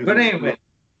that. But anyway.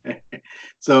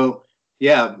 So,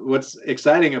 yeah, what's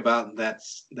exciting about that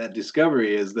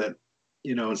discovery is that,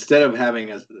 instead of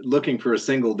looking for a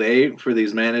single day for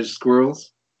these managed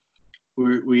squirrels,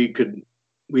 we could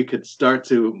start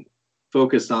to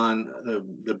focus on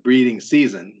the breeding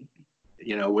season,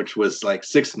 which was like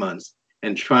 6 months,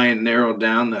 and try and narrow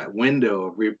down that window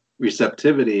of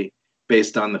receptivity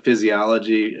based on the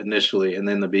physiology initially, and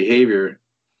then the behavior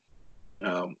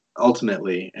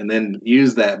ultimately, and then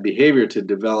use that behavior to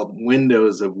develop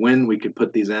windows of when we could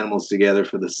put these animals together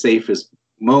for the safest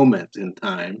moment in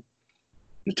time.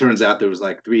 It turns out there was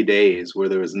 3 days where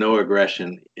there was no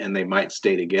aggression, and they might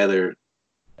stay together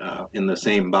in the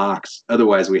same box.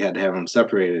 Otherwise, we had to have them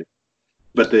separated.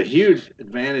 But the huge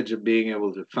advantage of being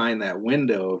able to find that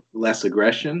window of less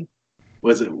aggression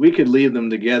was that we could leave them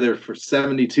together for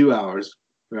 72 hours,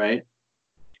 right?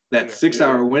 That 6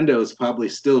 hour window is probably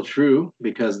still true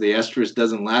because the estrus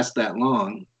doesn't last that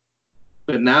long.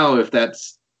 But now if that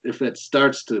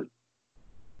starts to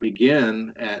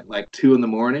begin at 2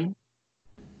 a.m,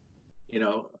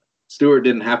 Stuart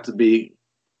didn't have to be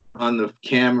on the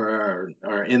camera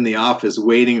or in the office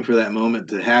waiting for that moment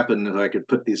to happen if I could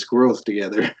put these squirrels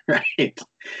together, right?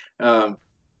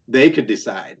 They could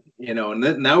decide, and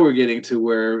now we're getting to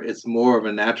where it's more of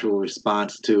a natural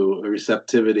response to a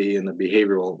receptivity and the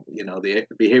behavioral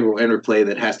interplay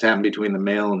that has to happen between the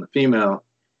male and the female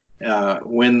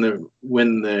when the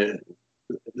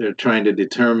they're trying to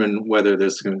determine whether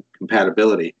there's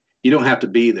compatibility. You don't have to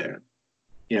be there.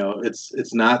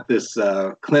 It's not this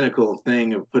clinical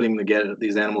thing of putting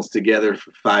these animals together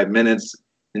for 5 minutes,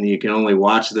 and you can only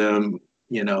watch them,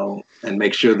 and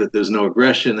make sure that there's no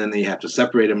aggression, and then you have to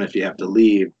separate them if you have to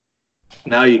leave.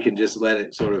 Now you can just let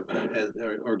it sort of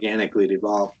organically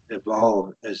evolve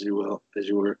as you were.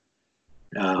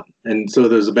 And so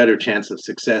there's a better chance of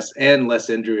success and less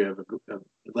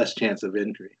chance of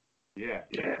injury. Yeah.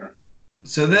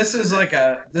 So this is like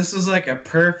a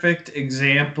perfect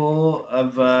example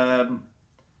of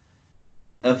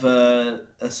a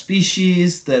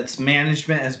species that's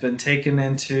management has been taken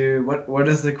into what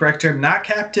is the correct term? Not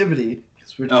captivity,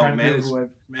 because we're trying to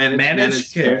avoid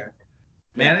managed care.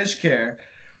 Managed care,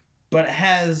 but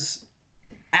has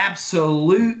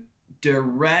absolute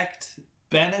direct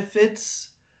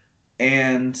benefits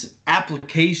and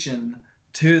application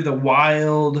to the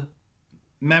wild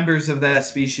members of that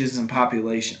species and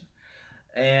population.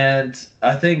 And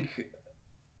I think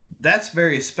that's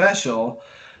very special.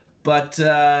 But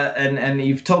and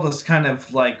you've told us kind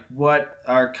of like what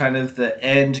are kind of the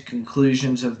end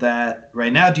conclusions of that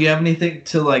right now. Do you have anything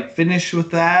to like finish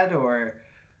with that, or?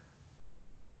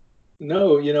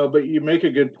 No, but you make a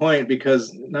good point,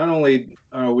 because not only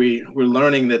we're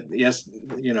learning that, yes,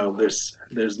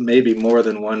 there's maybe more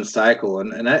than one cycle,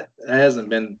 and that hasn't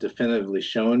been definitively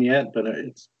shown yet, but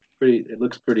it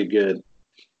looks pretty good.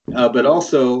 But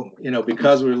also,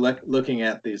 because we're looking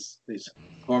at these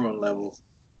hormone levels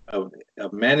of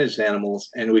managed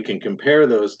animals, and we can compare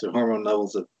those to hormone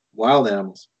levels of wild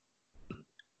animals.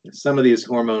 Some of these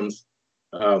hormones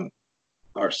are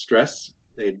stress.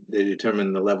 They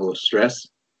determine the level of stress.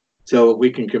 So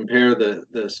we can compare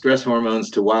the stress hormones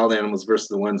to wild animals versus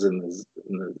the ones in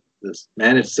this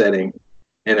managed setting.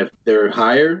 And if they're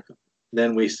higher,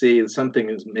 then we see something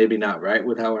is maybe not right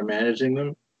with how we're managing them.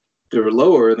 If they're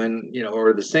lower, then,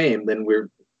 or the same, then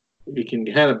we can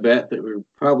kind of bet that we're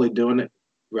probably doing it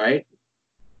right.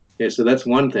 Okay, so that's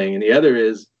one thing. And the other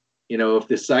is, if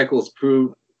the cycles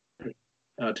turn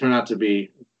out to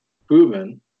be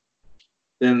proven,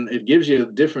 then it gives you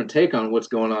a different take on what's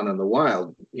going on in the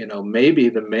wild. Maybe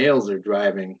the males are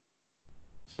driving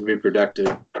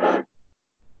reproductive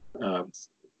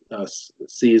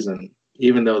season,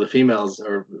 even though the females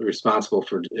are responsible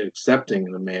for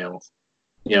accepting the males.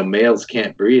 Males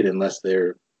can't breed unless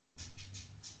they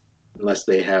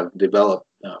have developed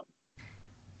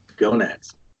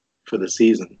gonads for the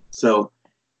season. So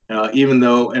even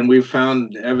though, and we've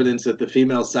found evidence that the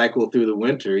females cycle through the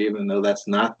winter, even though that's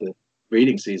not the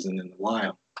breeding season in the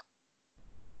wild.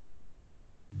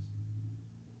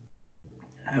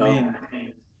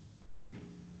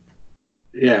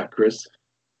 Yeah, Chris.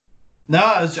 No,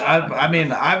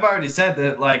 I've already said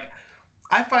that. Like,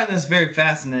 I find this very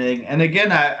fascinating, and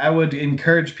again, I would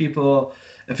encourage people,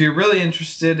 if you're really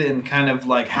interested in kind of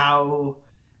like how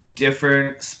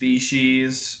different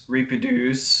species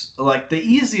reproduce, like the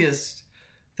easiest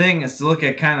thing is to look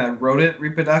at kind of rodent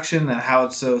reproduction and how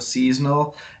it's so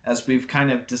seasonal, as we've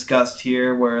kind of discussed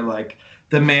here, where like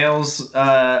the males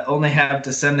only have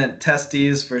descendant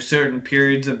testes for certain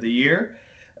periods of the year.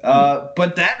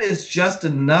 But that is just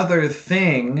another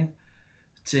thing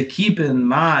to keep in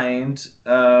mind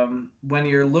when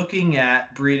you're looking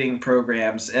at breeding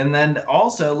programs. And then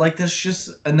also, like, that's just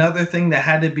another thing that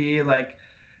had to be like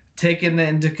taken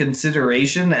into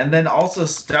consideration, and then also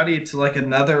studied to like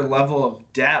another level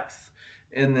of depth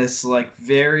in this like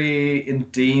very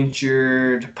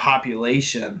endangered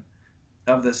population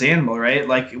of this animal, right?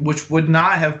 Like, which would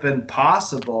not have been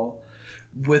possible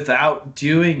without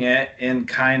doing it in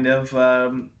kind of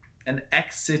an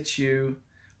ex situ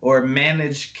or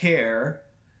managed care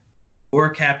or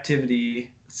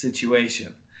captivity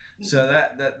situation. So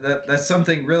that's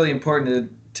something really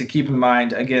important to keep in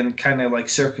mind. Again, kind of like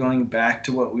circling back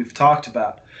to what we've talked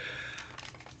about.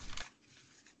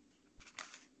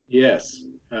 Yes,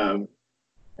 and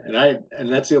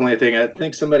that's the only thing. I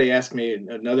think somebody asked me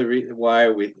another reason why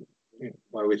we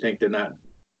think they're not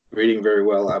breeding very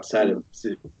well outside of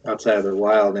the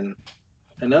wild. And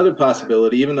another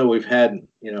possibility, even though we've had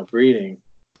breeding,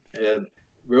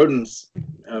 rodents.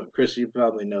 Chris, you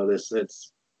probably know this.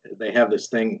 They have this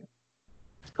thing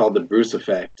called the Bruce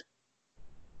effect.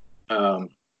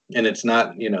 And it's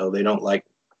not, they don't like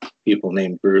people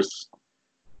named Bruce.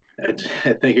 I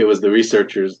think it was the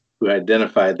researchers who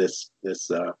identified this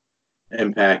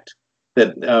impact,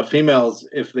 that females,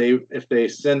 if they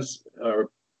sense or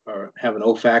have an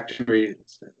olfactory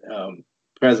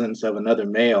presence of another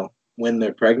male when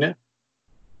they're pregnant,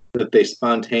 that they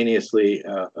spontaneously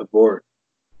abort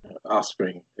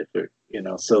offspring. If they're,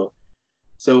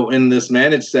 So in this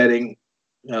managed setting,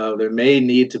 there may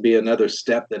need to be another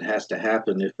step that has to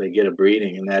happen if they get a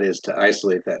breeding, and that is to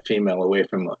isolate that female away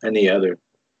from any other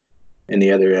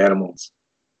animals.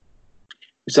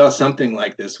 We saw something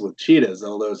like this with cheetahs,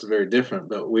 although it's very different.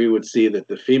 But we would see that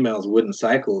the females wouldn't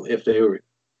cycle if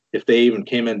they even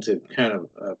came into kind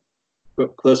of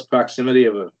close proximity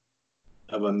of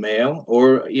a male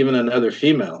or even another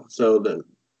female. So the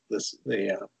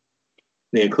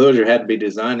enclosure had to be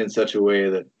designed in such a way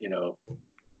that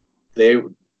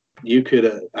you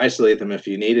could isolate them if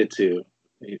you needed to,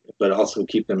 but also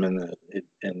keep them in the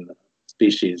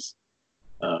species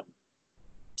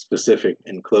specific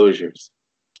enclosures.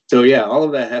 So yeah, all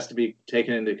of that has to be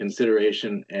taken into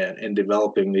consideration in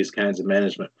developing these kinds of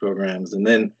management programs. And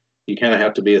then you kind of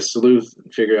have to be a sleuth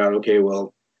and figure out, okay,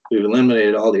 well, we've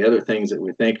eliminated all the other things that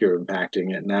we think are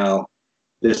impacting it. Now,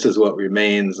 this is what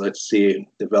remains. Let's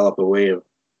develop a way of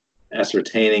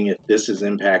ascertaining if this is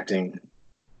impacting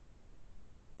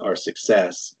our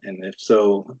success. And if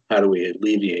so, how do we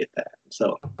alleviate that?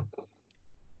 So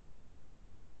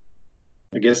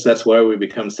I guess that's why we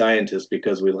become scientists,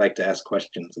 because we like to ask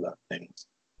questions about things.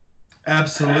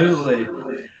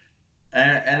 Absolutely.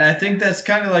 And I think that's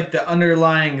kind of like the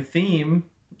underlying theme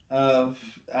of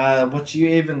what you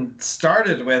even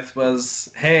started with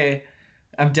was, hey,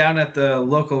 I'm down at the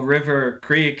local river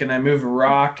creek and I move a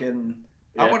rock and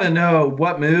I want to know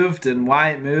what moved and why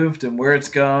it moved and where it's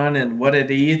going and what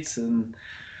it eats. And,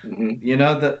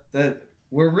 that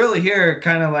we're really here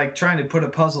kind of like trying to put a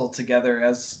puzzle together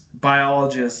as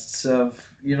biologists of,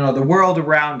 the world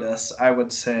around us, I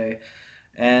would say.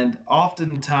 And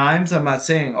oftentimes, I'm not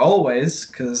saying always,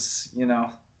 because,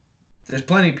 there's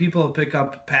plenty of people who pick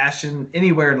up passion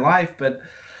anywhere in life, but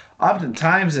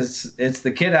oftentimes it's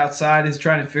the kid outside who's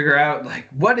trying to figure out, like,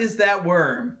 what is that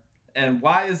worm? And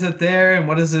why is it there? And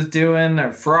what is it doing?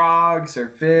 Or frogs or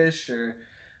fish or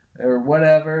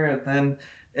whatever. And then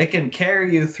it can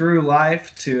carry you through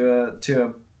life to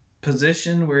a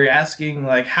position where you're asking,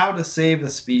 like, how to save a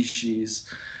species.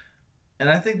 And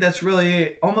I think that's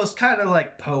really almost kind of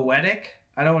like poetic.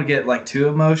 I don't want to get like too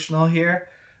emotional here,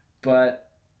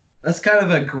 but that's kind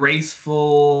of a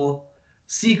graceful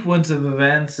sequence of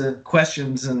events and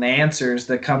questions and answers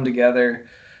that come together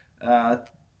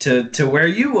to where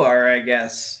you are, I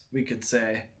guess we could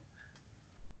say.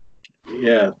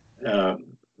 Yeah,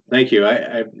 thank you.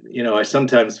 I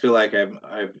sometimes feel like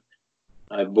I've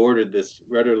boarded this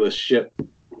rudderless ship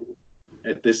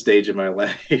at this stage of my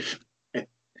life.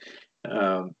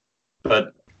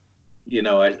 But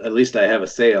at least I have a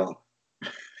sail.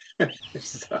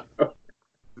 So.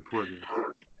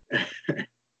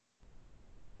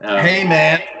 Hey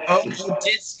man,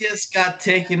 Odysseus got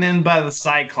taken in by the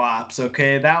Cyclops.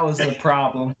 Okay, that was the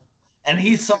problem, and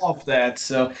he solved that.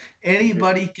 So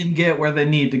anybody can get where they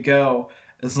need to go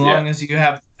as long as you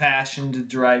have the passion to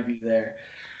drive you there.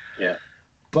 Yeah.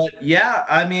 But yeah,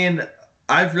 I mean,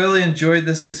 I've really enjoyed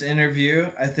this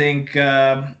interview. I think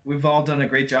we've all done a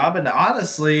great job, and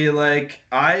honestly, like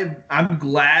I'm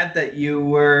glad that you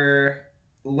were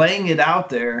laying it out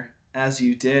there as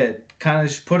you did, kind of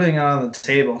just putting it on the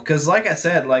table. Because like I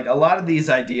said, like a lot of these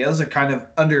ideas are kind of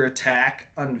under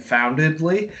attack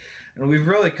unfoundedly, and we've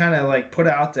really kind of like put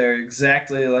out there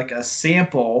exactly like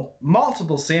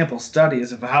multiple sample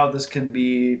studies of how this can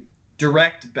be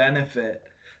direct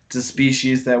benefit to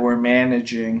species that we're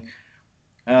managing.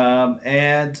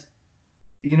 And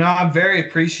I'm very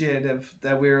appreciative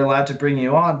that we were allowed to bring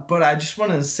you on, but I just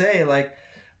wanted to say, like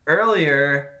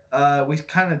earlier, we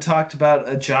kind of talked about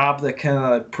a job that kind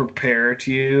of prepared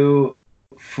you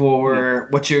for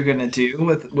what you're going to do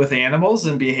with animals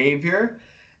and behavior.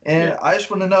 And I just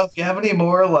want to know if you have any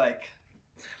more like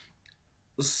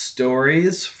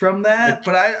stories from that.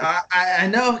 But I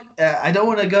know I don't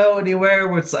want to go anywhere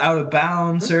where it's out of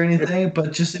bounds or anything,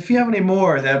 but just if you have any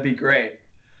more, that'd be great.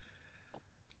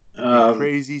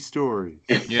 Crazy stories.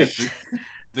 Yeah,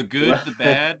 the good, the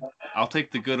bad. I'll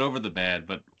take the good over the bad,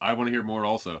 but I want to hear more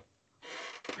also.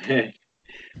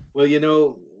 Well,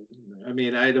 I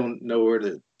mean, I don't know where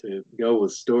to go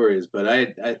with stories, but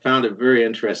I found it very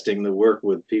interesting to work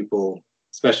with people,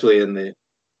 especially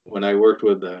when I worked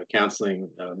with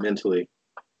counseling mentally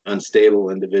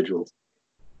unstable individuals.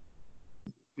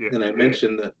 Yeah. And I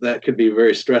mentioned that could be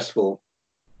very stressful.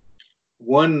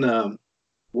 One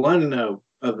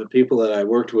of the people that I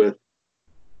worked with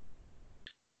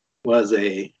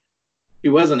he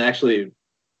wasn't actually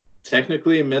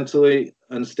technically mentally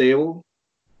unstable,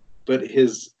 but he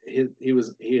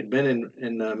had been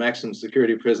in maximum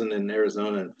security prison in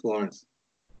Arizona in Florence,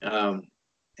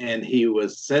 and he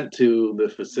was sent to the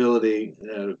facility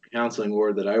counseling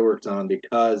ward that I worked on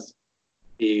because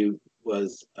he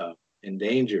was in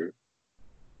danger.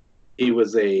 He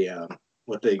was a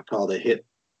what they called a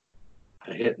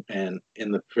hitman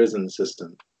in the prison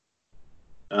system.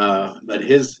 But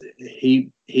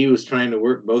he was trying to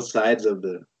work both sides of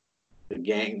the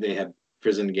gang. They had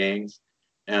prison gangs.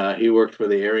 He worked for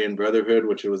the Aryan Brotherhood,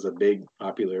 which was a big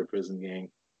popular prison gang,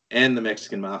 and the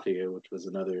Mexican Mafia, which was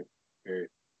another.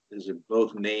 These are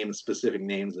both specific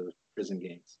names of prison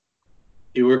gangs.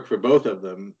 He worked for both of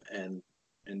them and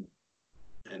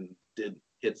did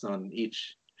hits on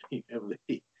each of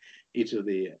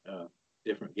the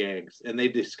different gangs, and they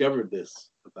discovered this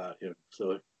about him.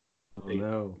 So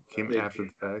came after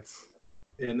the facts,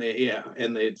 and they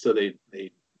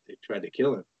tried to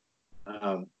kill him,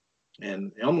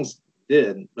 and they almost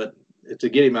did. But to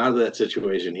get him out of that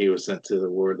situation, he was sent to the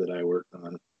ward that I worked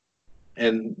on,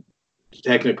 and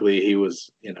technically he was,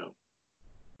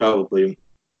 probably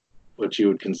what you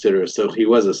would consider he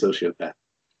was a sociopath.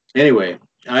 Anyway,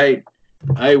 I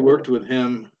worked with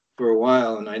him for a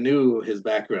while, and I knew his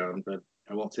background, but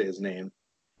I won't say his name.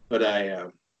 But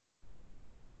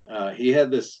he had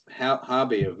this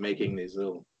hobby of making these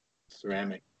little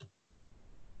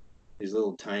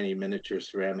tiny miniature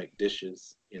ceramic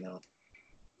dishes,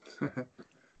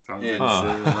 Sounds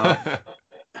innocent enough.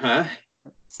 Huh?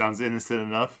 Sounds innocent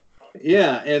enough.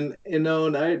 Yeah, and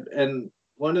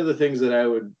one of the things that I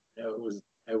would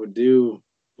do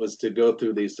was to go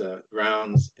through these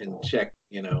rounds and check,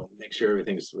 make sure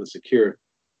everything was secure.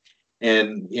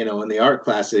 And in the art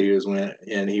class that he went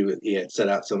in, he had set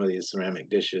out some of these ceramic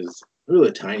dishes,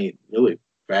 really tiny, really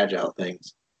fragile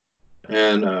things,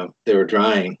 and they were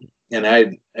drying. And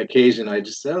I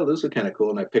just said, "Oh, this was kind of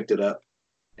cool," and I picked it up,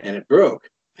 and it broke.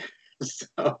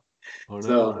 So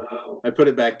I put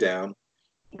it back down.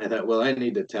 I thought, well, I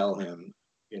need to tell him,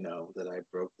 that I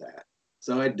broke that.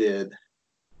 So I did.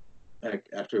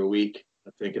 After a week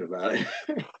of thinking about it.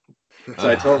 So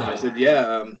I told him, I said,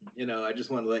 yeah, I just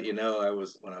want to let you know,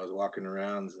 when I was walking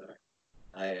around,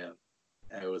 I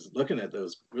was looking at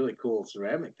those really cool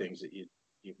ceramic things that you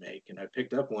make, and I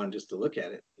picked up one just to look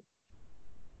at it,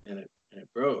 and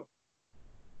it broke.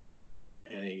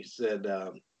 And he said,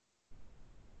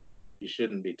 you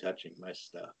shouldn't be touching my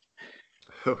stuff.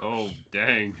 Oh,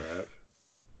 dang.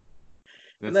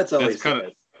 And that's all he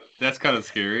said. That's kind of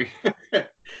scary.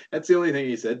 That's the only thing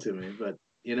he said to me, but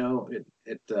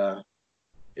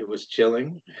it was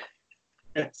chilling.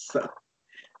 So,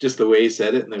 just the way he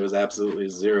said it, and there was absolutely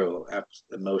zero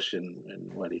emotion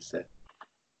in what he said.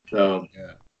 So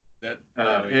yeah,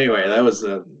 anyway, that was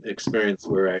an experience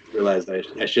where I realized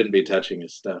I shouldn't be touching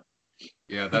his stuff.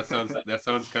 Yeah, that sounds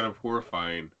kind of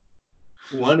horrifying.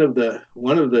 One of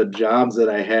the jobs that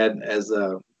I had as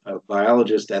a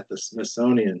biologist at the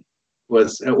Smithsonian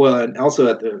was, and also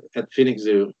at the Phoenix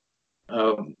Zoo.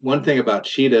 One thing about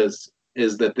cheetahs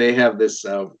is that they have this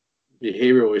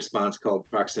behavioral response called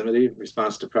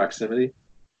response to proximity.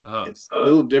 It's a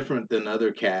little different than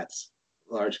other cats,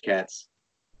 large cats,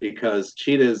 because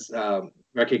cheetahs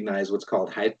recognize what's called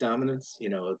height dominance.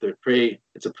 They're prey.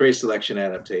 It's a prey selection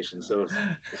adaptation. So if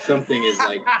something is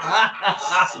like,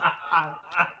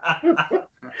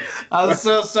 I'm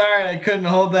so sorry I couldn't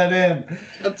hold that in.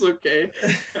 That's okay.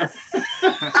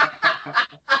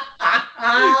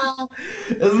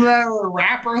 Isn't that a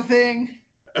rapper thing?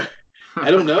 I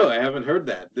don't know. I haven't heard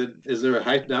that. Is there a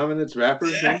height dominance rapper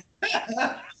thing?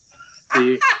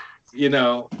 I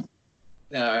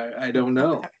don't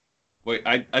know. Wait,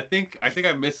 I think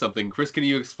I missed something. Chris, can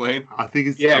you explain? I think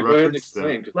it's go ahead and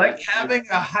explain. Like having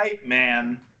a hype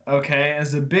man, okay,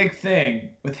 is a big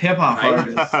thing with hip hop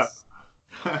artists.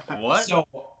 What?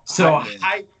 So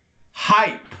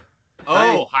hype.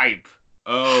 Oh, hype.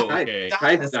 Oh, okay.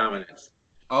 Height dominance.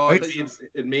 Oh,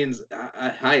 it means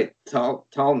height,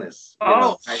 tallness.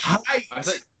 Height.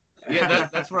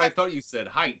 That's what I thought you said.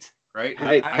 Height, right?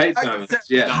 Height dominance.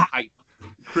 Yeah. Height.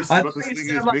 Chris is about to sing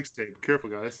his mixtape. Careful,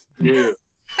 guys. Yeah.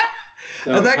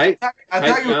 So I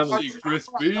thought you were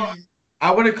crispy.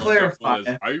 I want to clarify.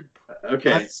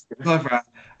 Okay. I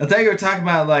thought you were talking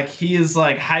about like he is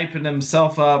like hyping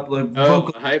himself up, like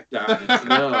vocal hype dominance.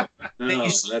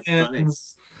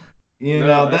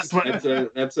 No, that's funny. That's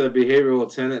what that's a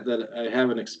behavioral tenet that I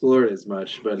haven't explored as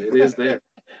much, but it is there.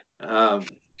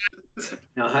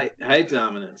 Height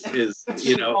dominance is,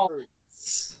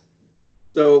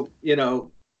 so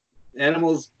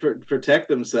animals protect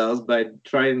themselves by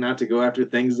trying not to go after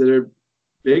things that are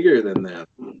bigger than them,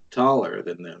 taller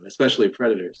than them, especially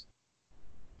predators.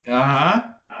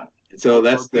 So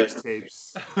that's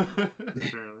tapes.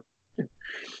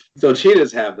 So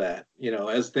cheetahs have that,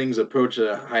 as things approach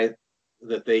a height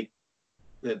that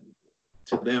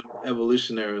to them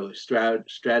evolutionary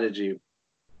strategy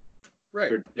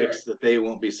Right. predicts that they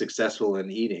won't be successful in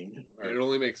eating. It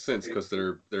only makes sense because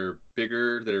they're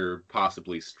bigger, they're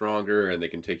possibly stronger, and they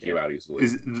can take you out easily.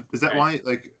 Is that why,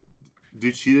 like, do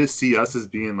cheetahs see us as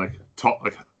being like tall,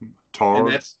 like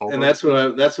taller? And that's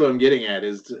what I'm getting at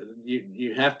is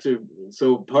you have to.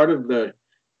 So part of the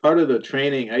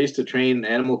training, I used to train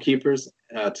animal keepers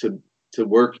to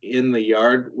work in the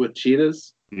yard with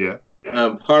cheetahs. Yeah.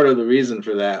 Part of the reason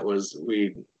for that was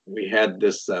we had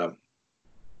this.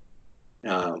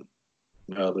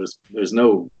 There's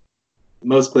no.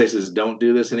 Most places don't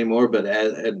do this anymore, but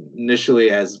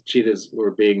initially, as cheetahs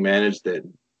were being managed, that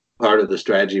part of the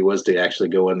strategy was to actually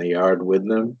go in the yard with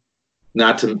them,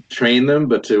 not to train them,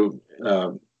 but to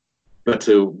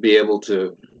be able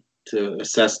to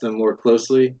assess them more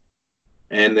closely.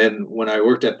 And then when I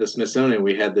worked at the Smithsonian,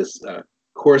 we had this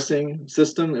coursing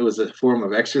system. It was a form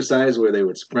of exercise where they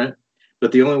would sprint,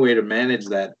 but the only way to manage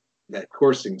that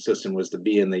coursing system was to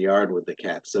be in the yard with the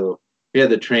cats. So we had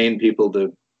to train people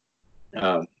to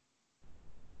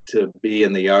be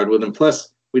in the yard with them.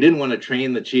 Plus, we didn't want to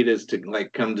train the cheetahs to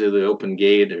like come to the open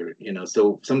gate or,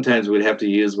 so sometimes we'd have to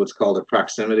use what's called a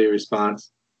proximity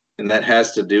response. And that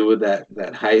has to do with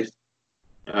that height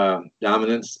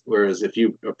dominance. Whereas if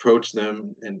you approach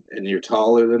them and you're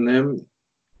taller than them,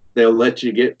 they'll let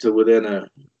you get to within a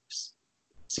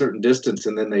certain distance,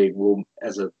 and then they will,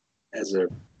 as a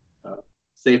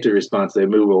safety response, they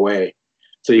move away.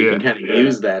 So you can kind of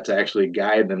use that to actually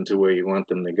guide them to where you want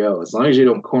them to go, as long as you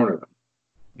don't corner them.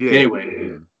 Yeah.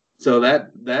 Anyway, so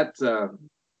that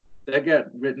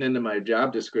got written into my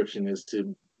job description, is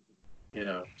to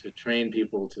train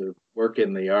people to work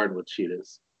in the yard with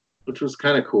cheetahs, which was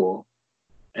kind of cool.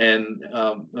 And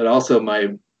but also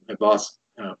my boss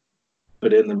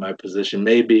put into my position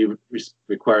may be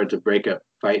required to break up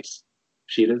fights,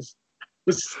 cheetahs.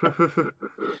 Which I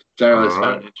always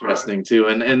found interesting too,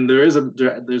 and there's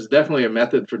definitely a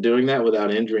method for doing that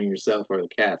without injuring yourself or the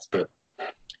cats. But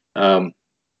I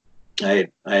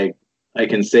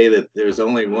can say that there's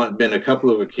only been a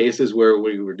couple of cases where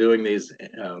we were doing these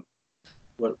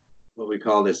what we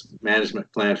call this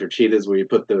management plan for cheetahs, where you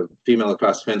put the female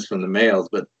across the fence from the males.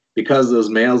 But because those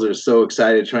males are so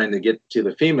excited trying to get to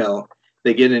the female,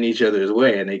 they get in each other's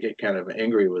way and they get kind of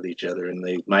angry with each other, and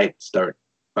they might start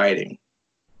fighting.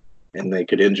 And they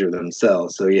could injure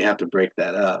themselves, so you have to break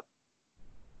that up.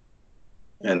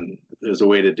 And there's a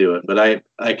way to do it. But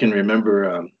I can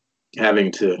remember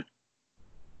having to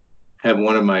have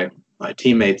one of my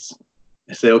teammates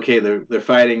say, "Okay, they're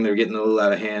fighting. They're getting a little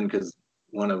out of hand because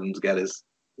one of them's got his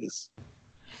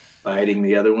fighting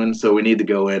the other one. So we need to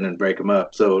go in and break them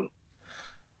up. So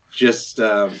just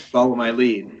follow my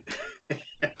lead."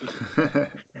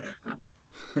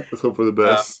 Let's hope for the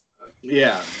best.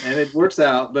 Yeah, and it works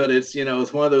out, but it's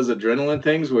it's one of those adrenaline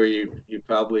things where you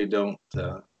probably don't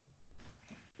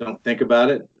think about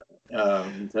it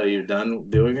until you're done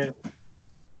doing it.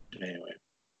 Anyway.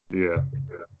 Yeah.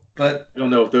 But I don't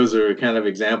know if those are kind of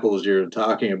examples you're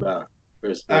talking about,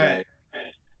 Chris. All right.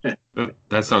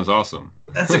 That sounds awesome.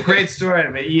 That's a great story.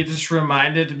 I mean, you just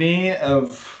reminded me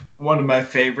of one of my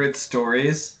favorite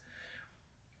stories.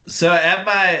 So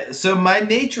my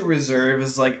nature reserve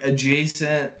is like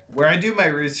adjacent, where I do my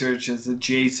research is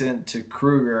adjacent to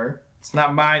Kruger. It's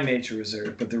not my nature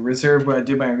reserve, but the reserve where I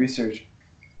do my research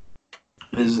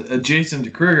is adjacent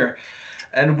to Kruger.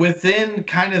 And within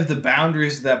kind of the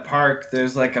boundaries of that park,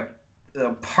 there's like a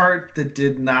part that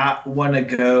did not want to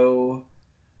go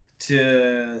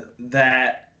to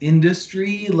that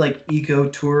industry, like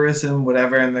ecotourism,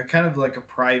 whatever. And they're kind of like a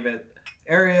private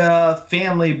area,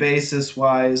 family basis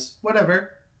wise,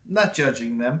 whatever. Not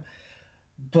judging them.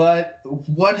 But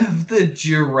one of the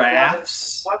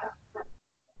giraffes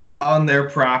on their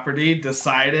property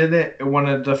decided it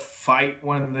wanted to fight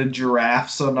one of the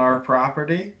giraffes on our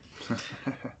property.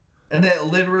 And it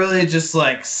literally just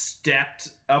like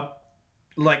stepped up.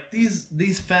 Like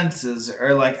these fences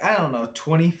are like, I don't know,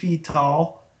 20 feet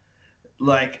tall.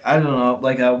 Like, I don't know,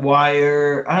 like a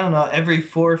wire, I don't know, every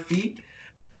 4 feet.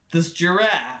 This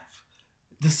giraffe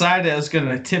decided it was going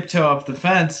to tiptoe up the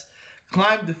fence,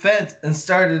 climbed the fence, and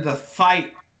started to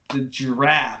fight the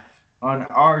giraffe on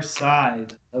our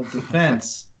side of the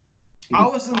fence. I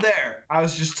wasn't there. I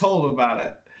was just told about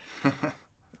it.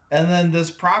 And then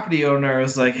this property owner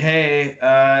was like, "Hey,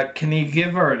 can you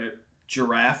give our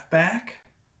giraffe back?"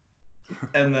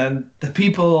 And then the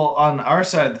people on our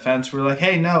side of the fence were like,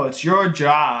 "Hey, no, it's your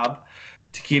job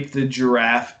to keep the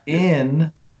giraffe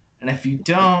in. And if you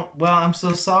don't, well, I'm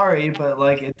so sorry, but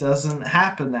like it doesn't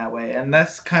happen that way." And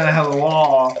that's kind of how the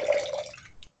law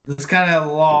This kind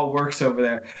of law works over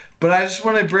there. But I just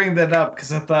want to bring that up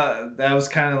because I thought that was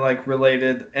kind of like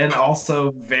related and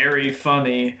also very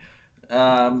funny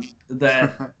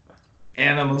that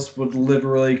animals would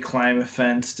literally climb a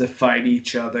fence to fight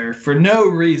each other for no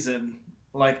reason,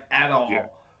 like at all. Yeah.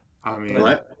 I mean,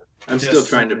 I'm still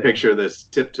trying to picture this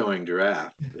tiptoeing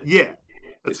giraffe. Yeah,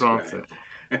 that's what I'm saying.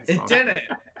 It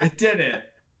did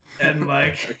it. And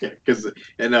like,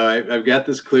 I've got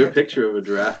this clear picture of a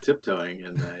giraffe tiptoeing,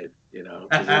 and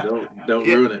don't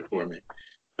ruin it for me.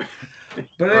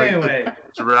 But anyway,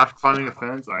 giraffe climbing a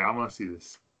fence. I want to see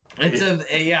this.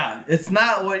 It's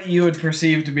not what you would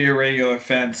perceive to be a regular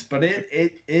fence, but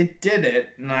it did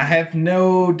it, and I have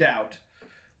no doubt.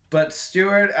 But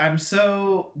Stuart, I'm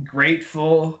so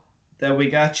grateful that we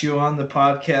got you on the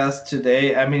podcast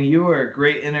today. I mean, you were a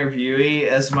great interviewee.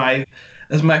 As my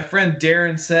friend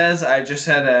Darren says, I just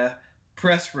had to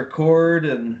press record,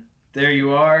 and there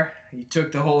you are. You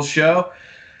took the whole show.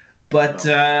 But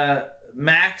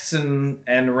Max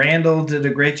and Randall did a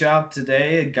great job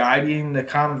today guiding the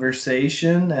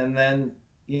conversation, and then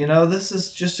this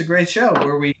is just a great show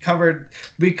where we covered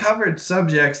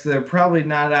subjects that are probably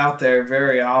not out there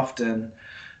very often,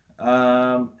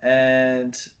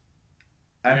 and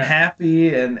I'm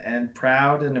happy and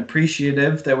proud and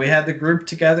appreciative that we had the group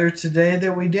together today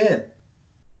that we did.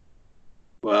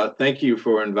 Well, thank you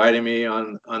for inviting me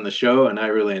on the show, and I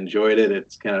really enjoyed it.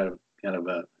 It's kind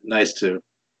of nice to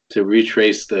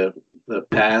retrace the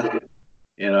path,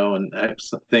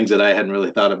 and things that I hadn't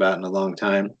really thought about in a long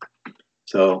time.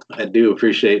 So I do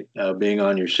appreciate being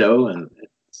on your show, and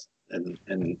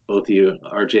both of you,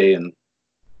 RJ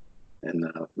and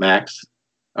Max.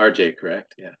 RJ,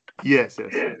 correct? Yeah. Yes.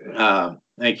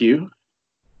 Thank you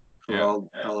for all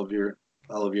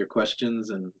of your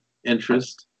questions and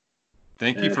interest.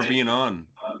 Thank you for being on.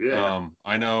 Yeah.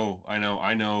 I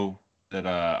know that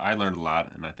I learned a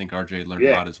lot, and I think RJ learned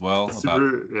a lot as well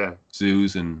about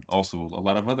zoos and also a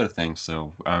lot of other things.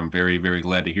 So I'm very, very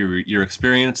glad to hear your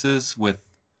experiences with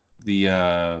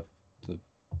the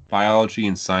biology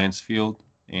and science field.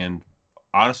 And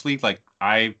honestly, like,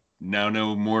 I now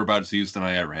know more about zoos than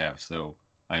I ever have. So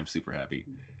I'm super happy.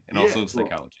 And also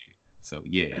psychology. So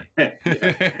yeah. I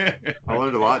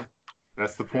learned a lot.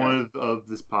 That's the point of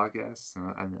this podcast.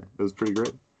 And it was pretty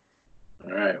great.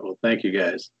 All right. Well, thank you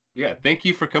guys. Yeah, thank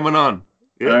you for coming on.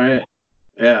 Yeah. All right.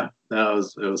 Yeah,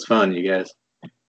 it was fun, you guys.